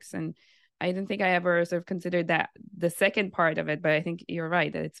company works. And I don't think I ever sort of considered that the second part of it, but I think you're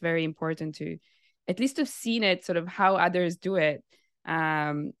right that it's very important to at least have seen it, sort of how others do it.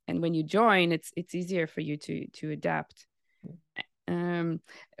 And when you join, it's easier for you to adapt. A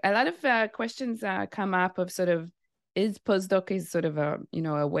lot of questions come up of sort of, is postdoc is sort of a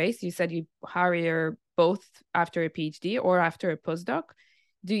waste? You said you hire both after a PhD or after a postdoc.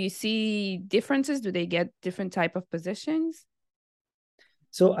 Do you see differences? Do they get different type of positions?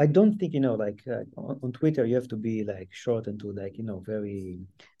 So I don't think, on Twitter, you have to be like short and to like, very...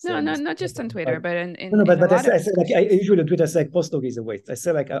 not just on Twitter, but I say like, I usually on Twitter, I say like, postdoc is a waste. I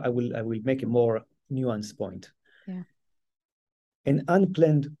say like, I will make a more nuanced point. Yeah. An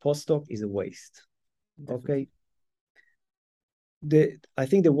unplanned postdoc is a waste. Okay. I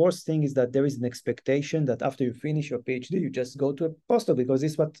think the worst thing is that there is an expectation that after you finish your PhD, you just go to a postdoc, because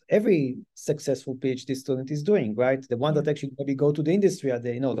it's what every successful PhD student is doing, right? The one that actually maybe go to the industry are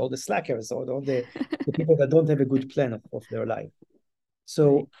all the slackers or all the people that don't have a good plan of their life.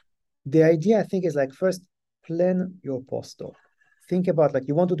 So the idea, I think, is like, first, plan your postdoc. Think about like,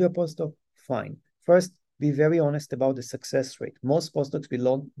 you want to do a postdoc? Fine. First, be very honest about the success rate. Most postdocs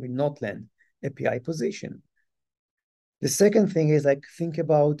will not land a PI position. The second thing is like, think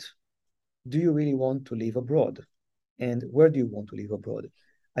about, do you really want to live abroad? And where do you want to live abroad?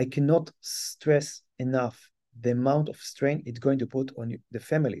 I cannot stress enough the amount of strain it's going to put on the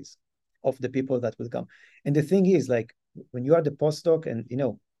families. of the people that will come. And the thing is, like, when you are the postdoc and,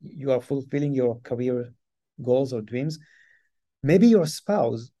 you are fulfilling your career goals or dreams, maybe your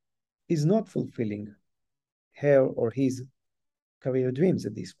spouse is not fulfilling her or his career dreams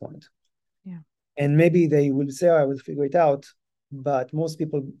at this point. Yeah. And maybe they will say, I will figure it out, but most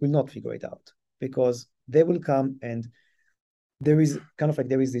people will not figure it out because they will come and there is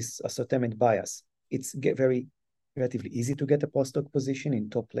this ascertainment bias. It's very relatively easy to get a postdoc position in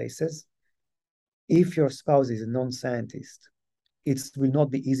top places. If your spouse is a non-scientist, it will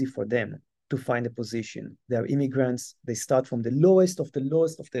not be easy for them to find a position. They are immigrants. They start from the lowest of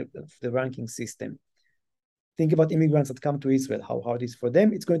the ranking system. Think about immigrants that come to Israel, how hard it is for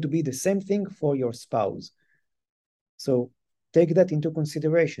them. It's going to be the same thing for your spouse. So take that into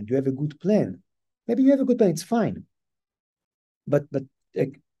consideration. Do you have a good plan? Maybe you have a good plan, it's fine. But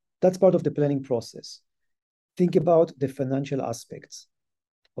that's part of the planning process. Think about the financial aspects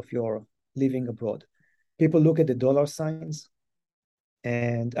of your living abroad. People look at the dollar signs.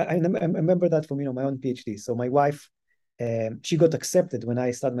 And I remember that from my own PhD. So my wife, she got accepted when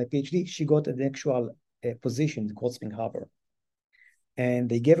I started my PhD. She got an actual position in Cold Spring Harbor. And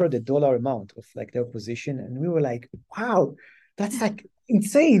they gave her the dollar amount of like their position. And we were like, wow, that's like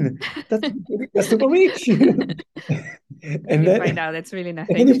insane. That's super rich. And then you find out that's really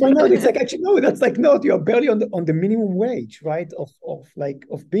nothing. And then you find out it's like, actually, no, that's like, no, you're barely on the minimum wage, right? Of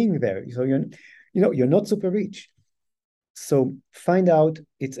being there. So you're not super rich. So find out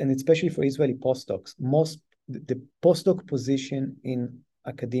and especially for Israeli postdocs, the postdoc position in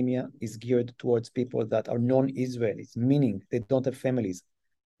academia is geared towards people that are non-Israelis, meaning they don't have families.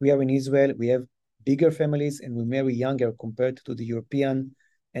 We are in Israel, we have bigger families and we marry younger compared to the European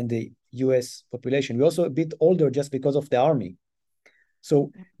and the US population. We're also a bit older just because of the army.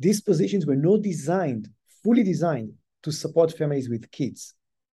 So these positions were not fully designed to support families with kids.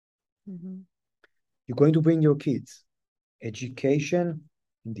 Mm-hmm. You're going to bring your kids. Education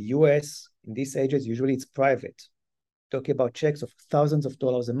in the US, in these ages, usually it's private. Talking about checks of thousands of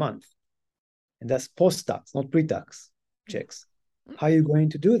dollars a month. And that's post-tax, not pre-tax checks. How are you going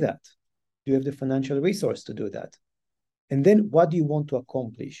to do that? Do you have the financial resource to do that? And then what do you want to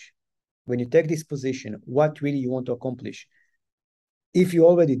accomplish? When you take this position, what really you want to accomplish? If you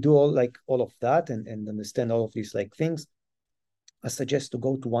already do all of that and understand all of these things, I suggest to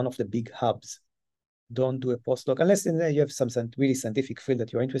go to one of the big hubs. Don't do a postdoc unless you have some really scientific field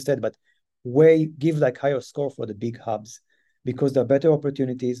that you're interested, but give higher score for the big hubs because there are better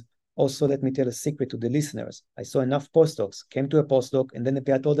opportunities. Also, let me tell a secret to the listeners. I saw enough postdocs, came to a postdoc, and then the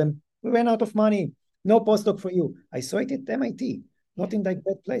PI told them, we ran out of money. No postdoc for you. I saw it at MIT, not in bad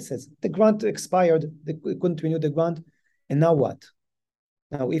places. The grant expired. They couldn't renew the grant. And now what?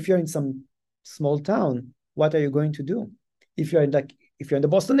 Now, if you're in some small town, what are you going to do? If you're in the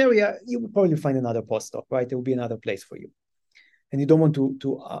Boston area, you will probably find another postdoc, right? There will be another place for you. And you don't want to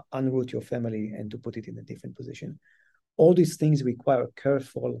unroot your family and to put it in a different position. All these things require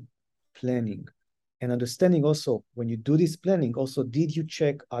careful planning and understanding also, when you do this planning, also, did you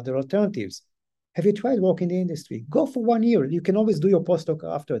check other alternatives? Have you tried working in the industry? Go for 1 year. You can always do your postdoc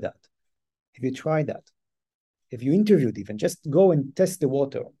after that. Have you tried that? Have you interviewed even? Just go and test the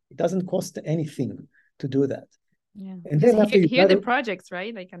water. It doesn't cost anything to do that. Yeah. And then after you hear the projects,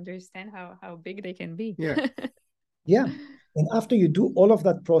 right? Like understand how big they can be. Yeah. Yeah. And after you do all of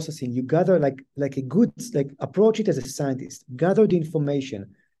that processing, you gather like a good, approach it as a scientist, gather the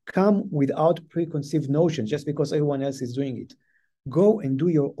information, come without preconceived notions just because everyone else is doing it. Go and do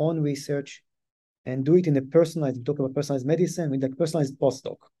your own research and do it in a personalized, talk about personalized medicine with personalized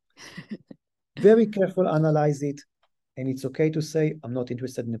postdoc. Very careful, analyze it. And it's okay to say, I'm not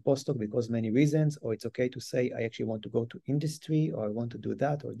interested in a postdoc because many reasons, or it's okay to say, I actually want to go to industry, or I want to do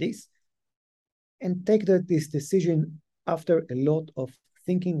that or this. And take this decision after a lot of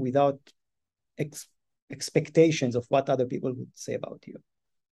thinking without expectations of what other people would say about you.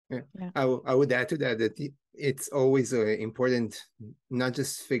 Yeah. I would add to that it's always important not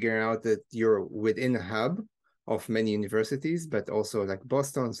just figuring out that you're within a hub of many universities, but also like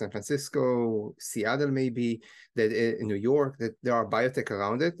Boston, San Francisco, Seattle, maybe, that in New York, that there are biotech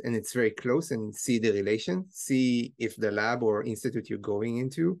around it and it's very close, and see the relation, see if the lab or institute you're going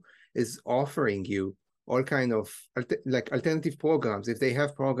into is offering you all kind of alternative programs. If they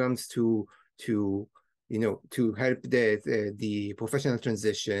have programs to help the professional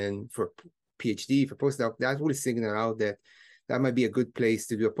transition for PhD, for postdoc, that will signal out that might be a good place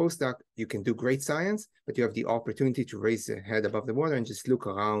to do a postdoc. You can do great science, but you have the opportunity to raise your head above the water and just look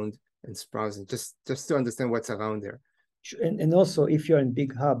around and browse and just to understand what's around there. And also, if you're in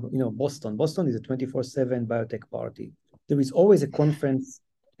big hub, Boston is a 24/7 biotech party. There is always a conference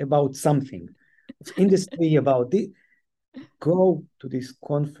about something, industry, about the go to these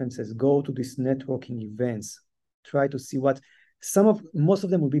conferences, go to these networking events, try to see what most of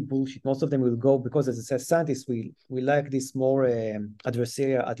them will be bullshit. Most of them will go because as a scientist, we like this more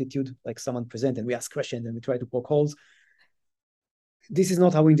adversarial attitude, like someone present and we ask questions and we try to poke holes. This is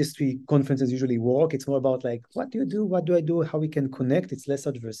not how industry conferences usually work. It's more about like, what do you do? What do I do? How we can connect. It's less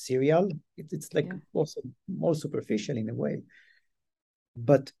adversarial. It's like also more superficial in a way.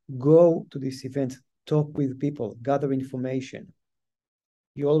 But go to this event, talk with people, gather information.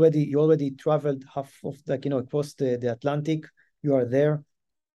 You already traveled half of like, across the Atlantic. You are there.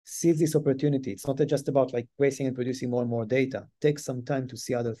 Seize this opportunity. It's not just about like racing and producing more and more data. Take some time to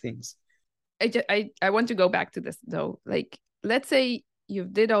see other things. I want to go back to this though. Like, let's say you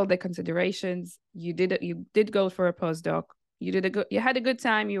did all the considerations. You did go for a postdoc. You had a good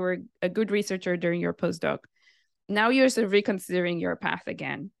time. You were a good researcher during your postdoc. Now you're sort of reconsidering your path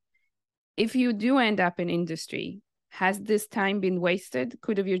again. If you do end up in industry, has this time been wasted?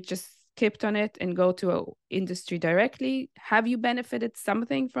 Could have you just skipped on it and go to a industry directly? Have you benefited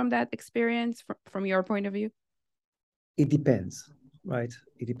something from that experience from your point of view? It depends, right?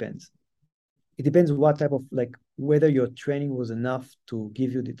 It depends. It depends what type of, like, whether your training was enough to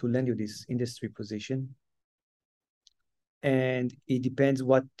lend you this industry position. And it depends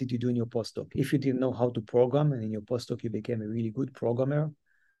what did you do in your postdoc. If you didn't know how to program and in your postdoc you became a really good programmer,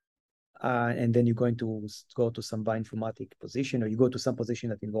 and then you're going to go to some bioinformatic position or you go to some position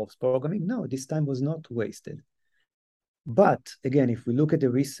that involves programming, no, this time was not wasted. But again, if we look at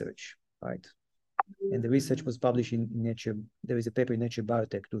the research, right, and the research was published in Nature, there is a paper in Nature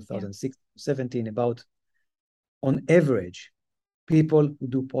Biotech 2017 about, on average, people who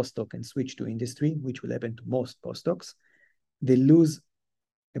do postdoc and switch to industry, which will happen to most postdocs, they lose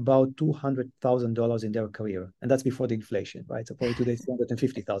about $200,000 in their career. And that's before the inflation, right? So probably today it's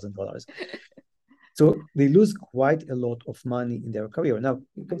 $250,000. So they lose quite a lot of money in their career. Now,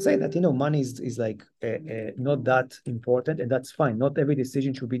 you can say that, money is like not that important, and that's fine. Not every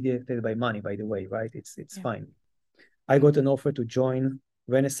decision should be dictated by money, by the way, right? It's fine. I got an offer to join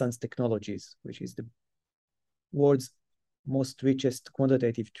Renaissance Technologies, which is the world's most richest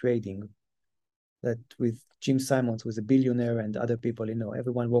quantitative trading, that with Jim Simons, who was a billionaire, and other people,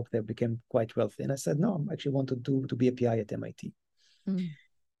 everyone worked there, became quite wealthy. And I said, no, I actually want to be a PI at MIT. Mm.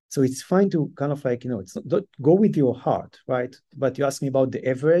 So it's fine to kind of like, it's not, go with your heart, right? But you ask me about the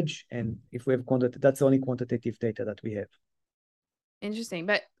average, and if we have that's the only quantitative data that we have. Interesting.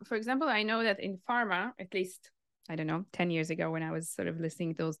 But for example, I know that in pharma, at least, I don't know, 10 years ago when I was sort of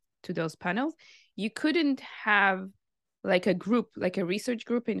listening to those panels, you couldn't have like a group, like a research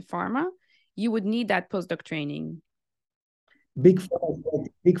group in pharma. You would need that postdoc training. Big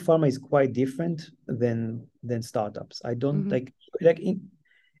pharma is quite different than startups. I don't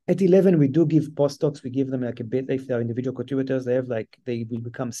at 11 we do give postdocs. We give them like a bit, if they're individual contributors, they will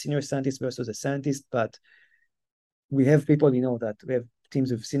become senior scientists versus a scientist. But we have people, that we have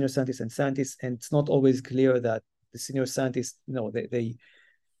teams of senior scientists and scientists, and it's not always clear that the senior scientists, the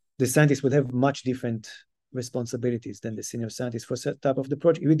scientists will have much different responsibilities than the senior scientists for certain type of the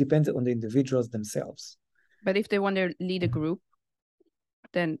project. It really depends on the individuals themselves. But if they want to lead a group,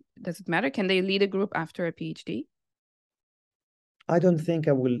 then does it matter? Can they lead a group after a PhD? I don't think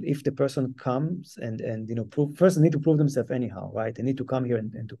I will. If the person comes and first they need to prove themselves anyhow, right? They need to come here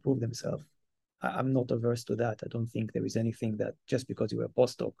and to prove themselves. I'm not averse to that. I don't think there is anything that just because you were a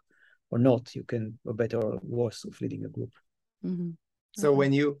postdoc or not, you can be better or worse of leading a group. Mm-hmm. So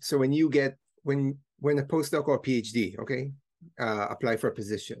when a postdoc or PhD, apply for a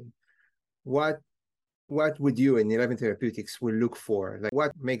position, what would you in 11 Therapeutics will look for? Like,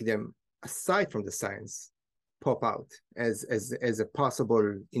 what make them, aside from the science, pop out as a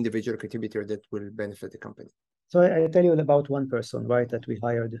possible individual contributor that will benefit the company? So I tell you about one person, right, that we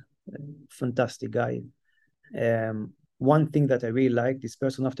hired, a fantastic guy. One thing that I really liked, this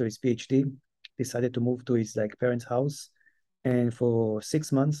person after his PhD decided to move to his parents' house, and for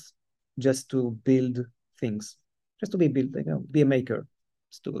 6 months just to build things, just to be a maker,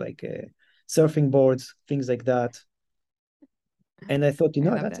 just to surfing boards, things like that. And I thought,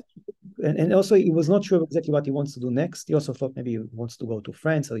 that's and also he was not sure exactly what he wants to do next. He also thought maybe he wants to go to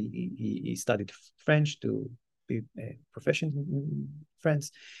France, so he studied French to be a professional in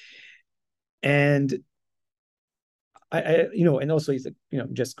France. And I and also he's a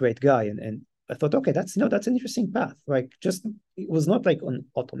just great guy, and I thought, okay, that's an interesting path. It was not like on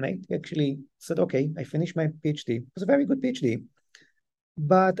automate. He actually said, okay, I finished my PhD. It was a very good PhD,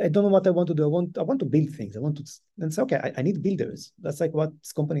 but I don't know what I want to do. I want to build things. I want to, and say, okay, I need builders. That's like what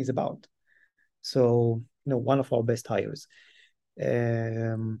this company is about. So, one of our best hires.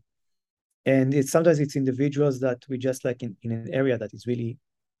 And sometimes it's individuals that we just like in an area that is really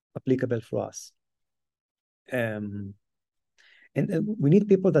applicable for us. And we need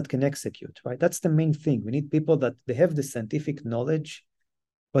people that can execute, right? That's the main thing. We need people that they have the scientific knowledge,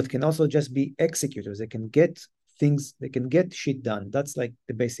 but can also just be executors. They can get things, they can get shit done. That's like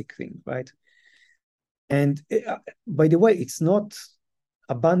the basic thing, right? And by the way, it's not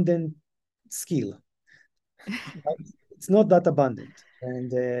abundant skill. Right? It's not that abundant.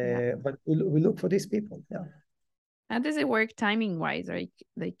 And but we look for these people. Yeah. How does it work timing wise?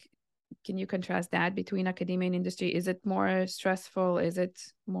 Like, can you contrast that between academia and industry? Is it more stressful? Is it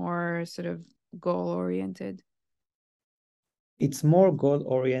more sort of goal oriented? It's more goal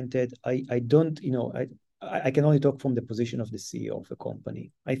oriented. I don't, I can only talk from the position of the CEO of a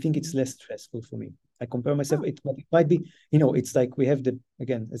company. I think it's less stressful for me. I compare myself. It might be, it's like we have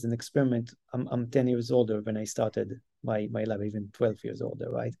again, as an experiment. I'm 10 years older when I started my lab, even 12 years older,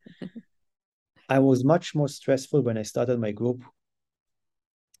 right? I was much more stressful when I started my group.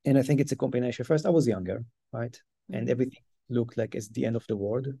 And I think it's a combination. First, I was younger, right? And everything looked like it's the end of the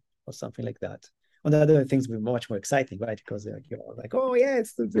world or something like that. On the other things were much more exciting, right? Because you're like, oh yeah,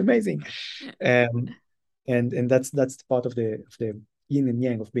 it's amazing. And that's part of the yin and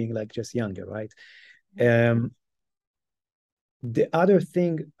yang of being like just younger, right? The other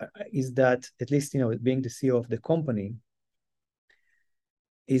thing is that, at least, being the CEO of the company,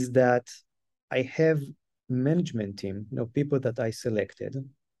 is that I have management team, people that I selected.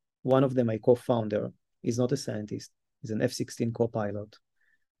 One of them, my co-founder, is not a scientist. He's an F-16 co-pilot,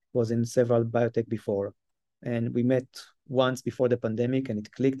 was in several biotech before. And we met once before the pandemic and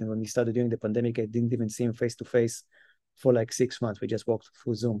it clicked. And when we started during the pandemic, I didn't even see him face to face for like 6 months. We just worked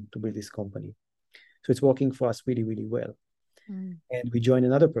through Zoom to build this company. So it's working for us really, really well. And we joined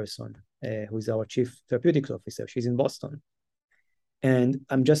another person who is our chief therapeutics officer. She's in Boston. And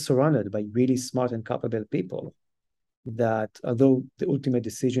I'm just surrounded by really smart and capable people that, although the ultimate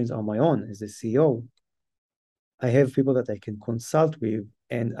decisions are my own as the CEO, I have people that I can consult with,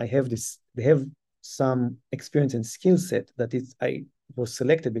 and they have some experience and skill set that I was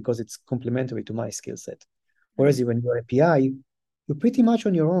selected because it's complementary to my skill set. Whereas when you're a PI, you're pretty much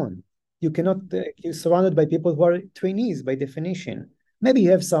on your own. You cannot, you're surrounded by people who are trainees by definition. Maybe you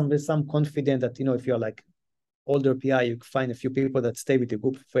have some confidence that, if you're like older PI, you find a few people that stay with the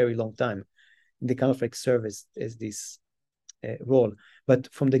group for a very long time. And they kind of like serve as this role.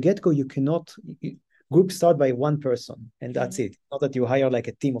 But from the get-go, you cannot, groups start by one person and that's it. Not that you hire like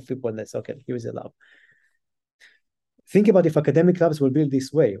a team of people and that's okay, here's a lab. Think about if academic labs were built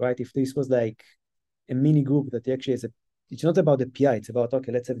this way, right? If this was like a mini group that actually is it's not about the PI, it's about,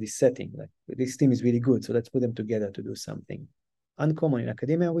 okay, let's have this setting. Like this team is really good, so let's put them together to do something. Uncommon in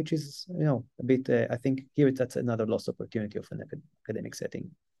academia, which is, a bit, I think here that's another lost opportunity of an academic setting.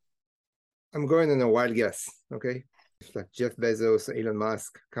 I'm going on a wild guess, okay? If like Jeff Bezos or Elon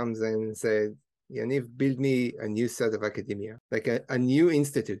Musk comes in and said, Yaniv, build me a new set of academia, like a new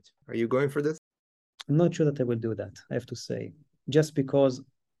institute. Are you going for this? I'm not sure that I will do that, I have to say, just because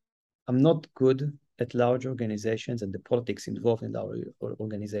I'm not good at large organizations and the politics involved in our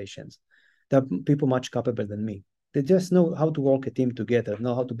organizations. There are people much capable than me. They just know how to work a team together,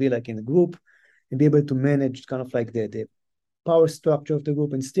 know how to be like in a group and be able to manage kind of like the power structure of the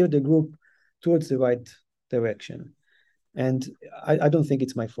group and steer the group towards the right direction. And I don't think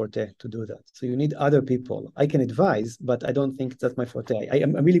it's my forte to do that. So you need other people. I can advise, but I don't think that's my forte.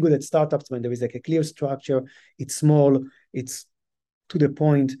 I'm really good at startups when there is like a clear structure. It's small. It's to the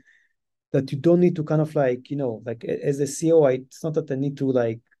point that you don't need to kind of like, like as a CEO, it's not that I need to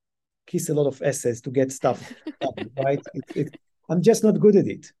like kiss a lot of asses to get stuff done, right? I'm just not good at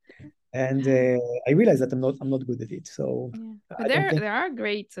it. And I realize that I'm not good at it. So but there are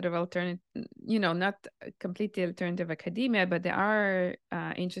great sort of alternative, not completely alternative academia, but there are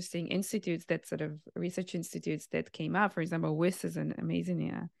interesting institutes that sort of research institutes that came up. For example, WIS is an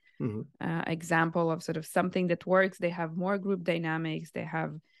amazing example of sort of something that works. They have more group dynamics. They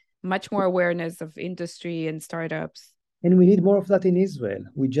have much more awareness of industry and startups. And we need more of that in Israel.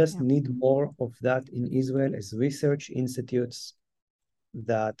 We just need more of that in Israel as research institutes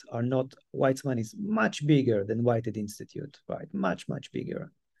that are not, Weizmann is much bigger than Whitehead Institute, right? Much, much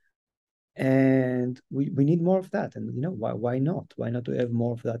bigger. And we need more of that. And why not? Why not to have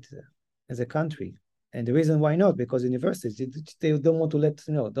more of that as a country? And the reason why not, because universities, they don't want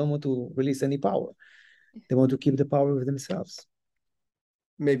to don't want to release any power. They want to keep the power with themselves.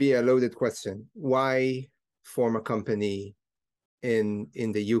 Maybe a loaded question. Why form a company in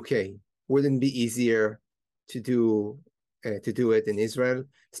the UK? Wouldn't it be easier to do it in Israel?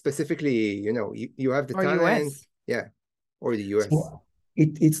 Specifically, you have the or talent. US. Yeah. or the US? So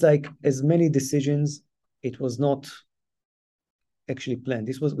it's like as many decisions, it was not actually planned.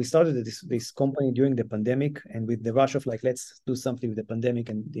 We started this company during the pandemic, and with the rush of like, let's do something with the pandemic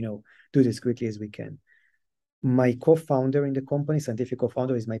and do it as quickly as we can. My co-founder in the company, scientific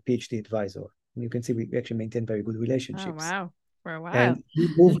co-founder, is my PhD advisor. And you can see we actually maintain very good relationships. Oh, wow. For a while. And he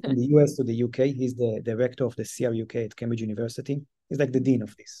moved from the US to the UK. He's the director of the CRUK at Cambridge University. He's like the dean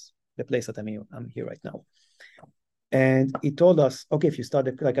of the place that I'm here right now. And he told us, okay, if you start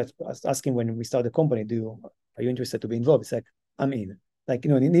like I was asking when we start the company, are you interested to be involved? It's like, I'm in. Like,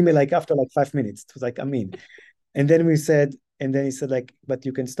 in an email, like after like 5 minutes, it was like, I'm in. And then he said, like, but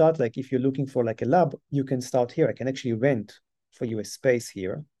you can start, like, if you're looking for like a lab, you can start here. I can actually rent for you a space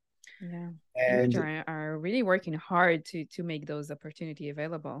here. Yeah. And Cambridge are really working hard to make those opportunity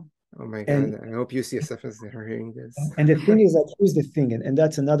available. Oh my God. I hope UCSF are hearing this. And the thing is that here's the thing, and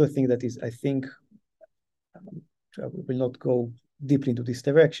that's another thing that is, I think, I will not go deeply into this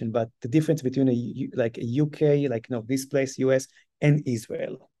direction, but the difference between a UK, like this place, US, and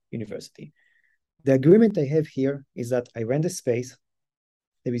Israel University. The agreement I have here is that I rent a space.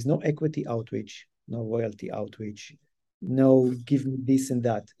 There is no equity outreach, no royalty outreach, no give me this and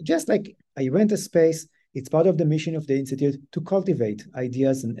that. Just like I rent a space, it's part of the mission of the Institute to cultivate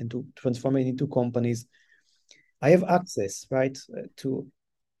ideas and to transform it into companies. I have access, right, to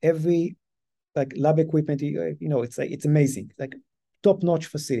every like lab equipment. It's amazing, like top-notch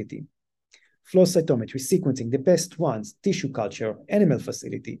facility, flow cytometry, sequencing, the best ones, tissue culture, animal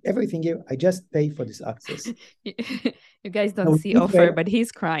facility, everything here. I just pay for this access. You guys don't see Ofer, but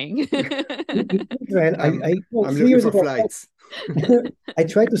he's crying. Israel, I'm 3 looking years for ago, flights. I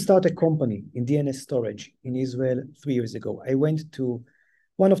tried to start a company in DNS storage in Israel 3 years ago. I went to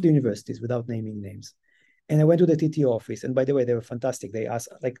one of the universities without naming names. And I went to the TTO office. And by the way, they were fantastic. They asked,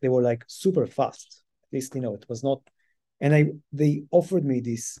 like, they were like super fast. At least, it was not. And they offered me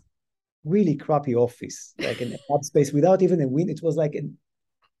this really crappy office, like an lab space without even a window. It was like an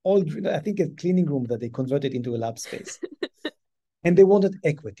old, I think, a cleaning room that they converted into a lab space. And they wanted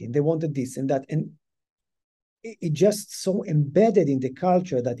equity, and they wanted this and that. And it just so embedded in the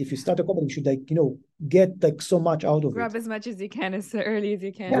culture that if you start a company, you should get like so much out of Grab it. as much as you can as early as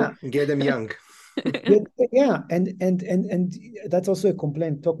you can. Yeah. Get them young. Yeah, and that's also a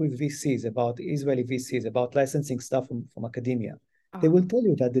complaint. Talk with VCs about Israeli VCs about licensing stuff from academia. They will tell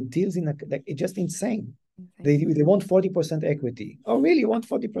you that the deals like it's just insane. They want 40% equity. Oh, really? You want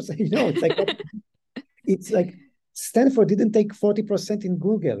 40%? It's like Stanford didn't take 40% in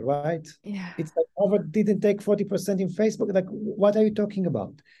Google, right? Yeah. It's like Harvard didn't take 40% in Facebook. Like, what are you talking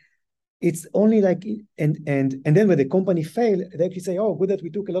about? It's only like, and then when the company fail, they actually say, oh, good that we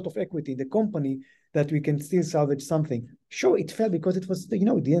took a lot of equity in the company that we can still salvage something. Sure, it failed because it was, it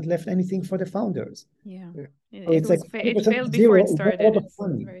didn't left anything for the founders. Yeah. So It failed before it started. It's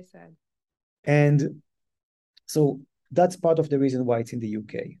very sad. And so that's part of the reason why it's in the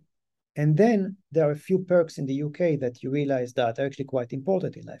UK. And then there are a few perks in the UK that you realize that are actually quite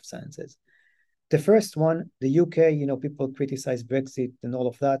important in life sciences. The first one, the UK, people criticize Brexit and all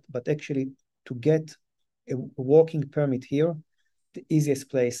of that, but actually to get a working permit here, the easiest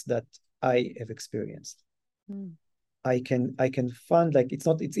place that I have experienced. I can fund, like,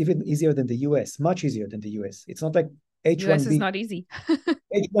 it's even easier than the US, much easier than the US. It's not like H1B. US is not easy.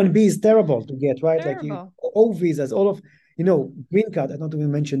 H1B is terrible to get, right? Terrible. Like all visas, all of, green card, I don't even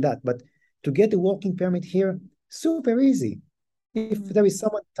mention that, but to get a working permit here, super easy. If there is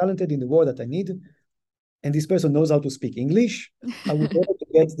someone talented in the world that I need, and this person knows how to speak English, I would be able to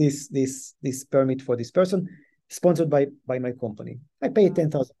get this permit for this person, sponsored by my company. I pay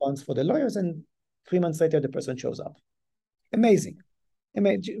 £10,000 for the lawyers, and 3 months later, the person shows up. Amazing,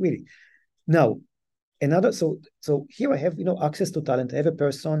 really. Now, so here I have access to talent. I have a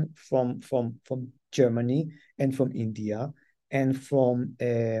person from Germany and from India, and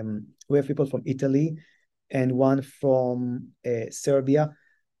we have people from Italy, and one from Serbia.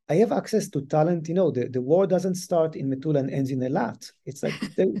 I have access to talent. The war doesn't start in Metula and ends in Eilat. It's like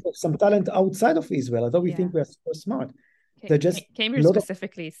there's some talent outside of Israel, although we think we are super smart. They're just Cambridge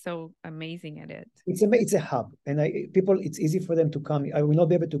specifically is so amazing at it. It's a hub, and it's easy for them to come. I will not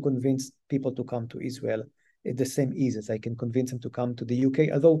be able to convince people to come to Israel at the same ease as I can convince them to come to the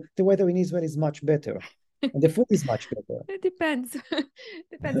UK, although the weather in Israel is much better. And the food is much better. It depends.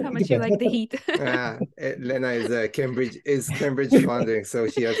 Depends how much you like the heat. Lena is Cambridge funding, so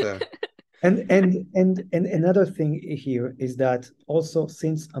she has a. And another thing here is that also,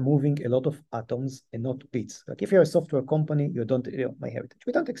 since I'm moving a lot of atoms and not bits, like if you're a software company, you don't, my heritage,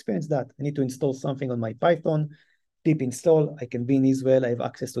 we don't experience that. I need to install something on my Python, pip install. I can be in Israel. I have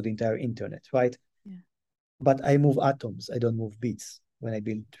access to the entire internet, right? Yeah. but I move atoms. I don't move bits when I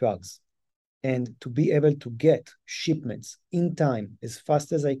build drugs. And to be able to get shipments in time as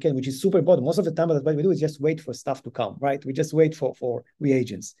fast as I can, which is super important. Most of the time, what we do is just wait for stuff to come, right? We just wait for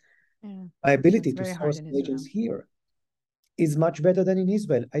reagents. Yeah. My ability That's to very hard source in reagents Israel. here is much better than in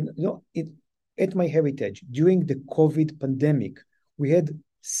Israel. At my heritage, during the COVID pandemic, we had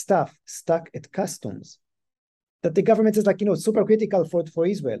stuff stuck at customs that the government is like, super critical for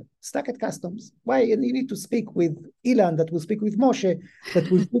Israel, stuck at customs. Why? And you need to speak with Ilan, that will speak with Moshe,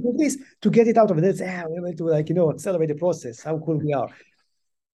 that will speak with this to get it out of it. That's, we're able to accelerate the process. How cool we are.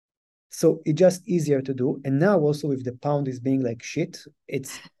 So it's just easier to do. And now also with the pound is being like shit,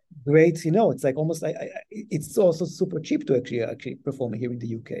 it's great. It's like almost like it's also super cheap to actually perform here in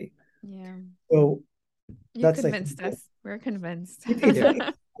the UK. Yeah. So You that's convinced us. We're convinced.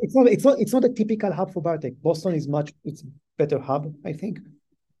 It's not a typical hub for biotech. Boston is it's better hub, I think,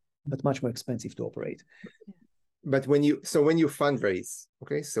 but much more expensive to operate. But when you fundraise,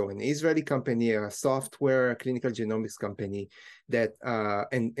 okay, so an Israeli company, a software, a clinical genomics company that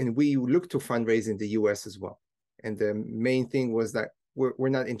and we look to fundraise in the US as well. And the main thing was that we're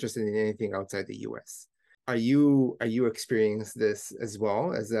not interested in anything outside the US. Are you experiencing this as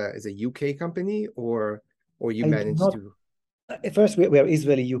well as a UK company, or you managed to? At first, we are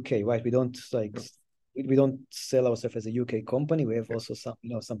Israeli UK, right? We don't we don't sell ourselves as a UK company. We have also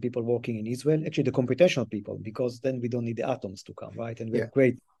some people working in Israel, actually the computational people, because then we don't need the atoms to come, right? And we have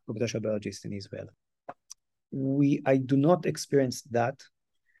great computational biologists in Israel. I do not experience that.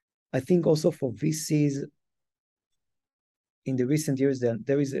 I think also for VCs in the recent years,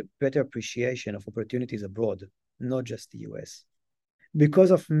 there is a better appreciation of opportunities abroad, not just the US.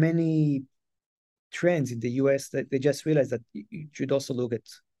 Because of many trends in the US, that they just realized that you should also look at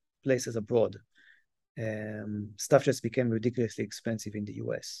places abroad. Stuff just became ridiculously expensive in the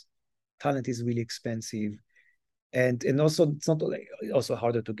US. Talent is really expensive, and also it's not like also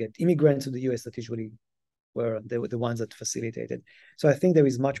harder to get immigrants to the US that usually were the ones that facilitated. So I think there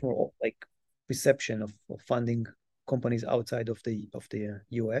is much more like perception of funding companies outside of the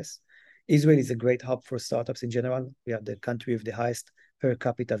US. Israel is a great hub for startups in general. We are the country with the highest per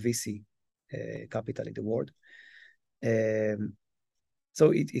capita VC capital in the world.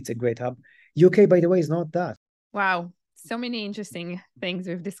 So it's a great hub. UK, by the way, is not that. Wow. So many interesting things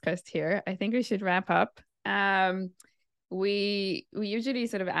we've discussed here. I think we should wrap up. We usually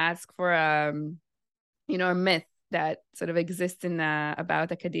sort of ask for a myth that sort of exists in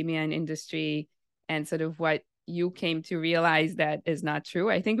about academia and industry, and sort of what you came to realize that is not true.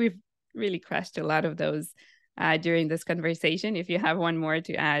 I think we've really crushed a lot of those during this conversation. If you have one more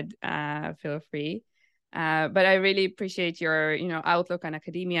to add, feel free. But I really appreciate your outlook on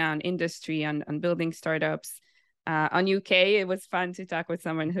academia, on industry, on building startups. On UK, it was fun to talk with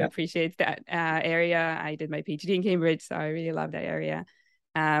someone who appreciates that area. I did my PhD in Cambridge, so I really love that area.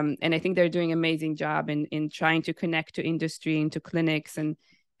 And I think they're doing an amazing job in trying to connect to industry, into clinics, and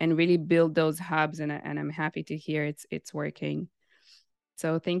really build those hubs. And I'm happy to hear it's working.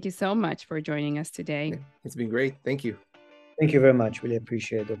 So thank you so much for joining us today. It's been great. Thank you. Thank you very much. Really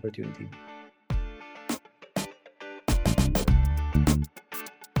appreciate the opportunity.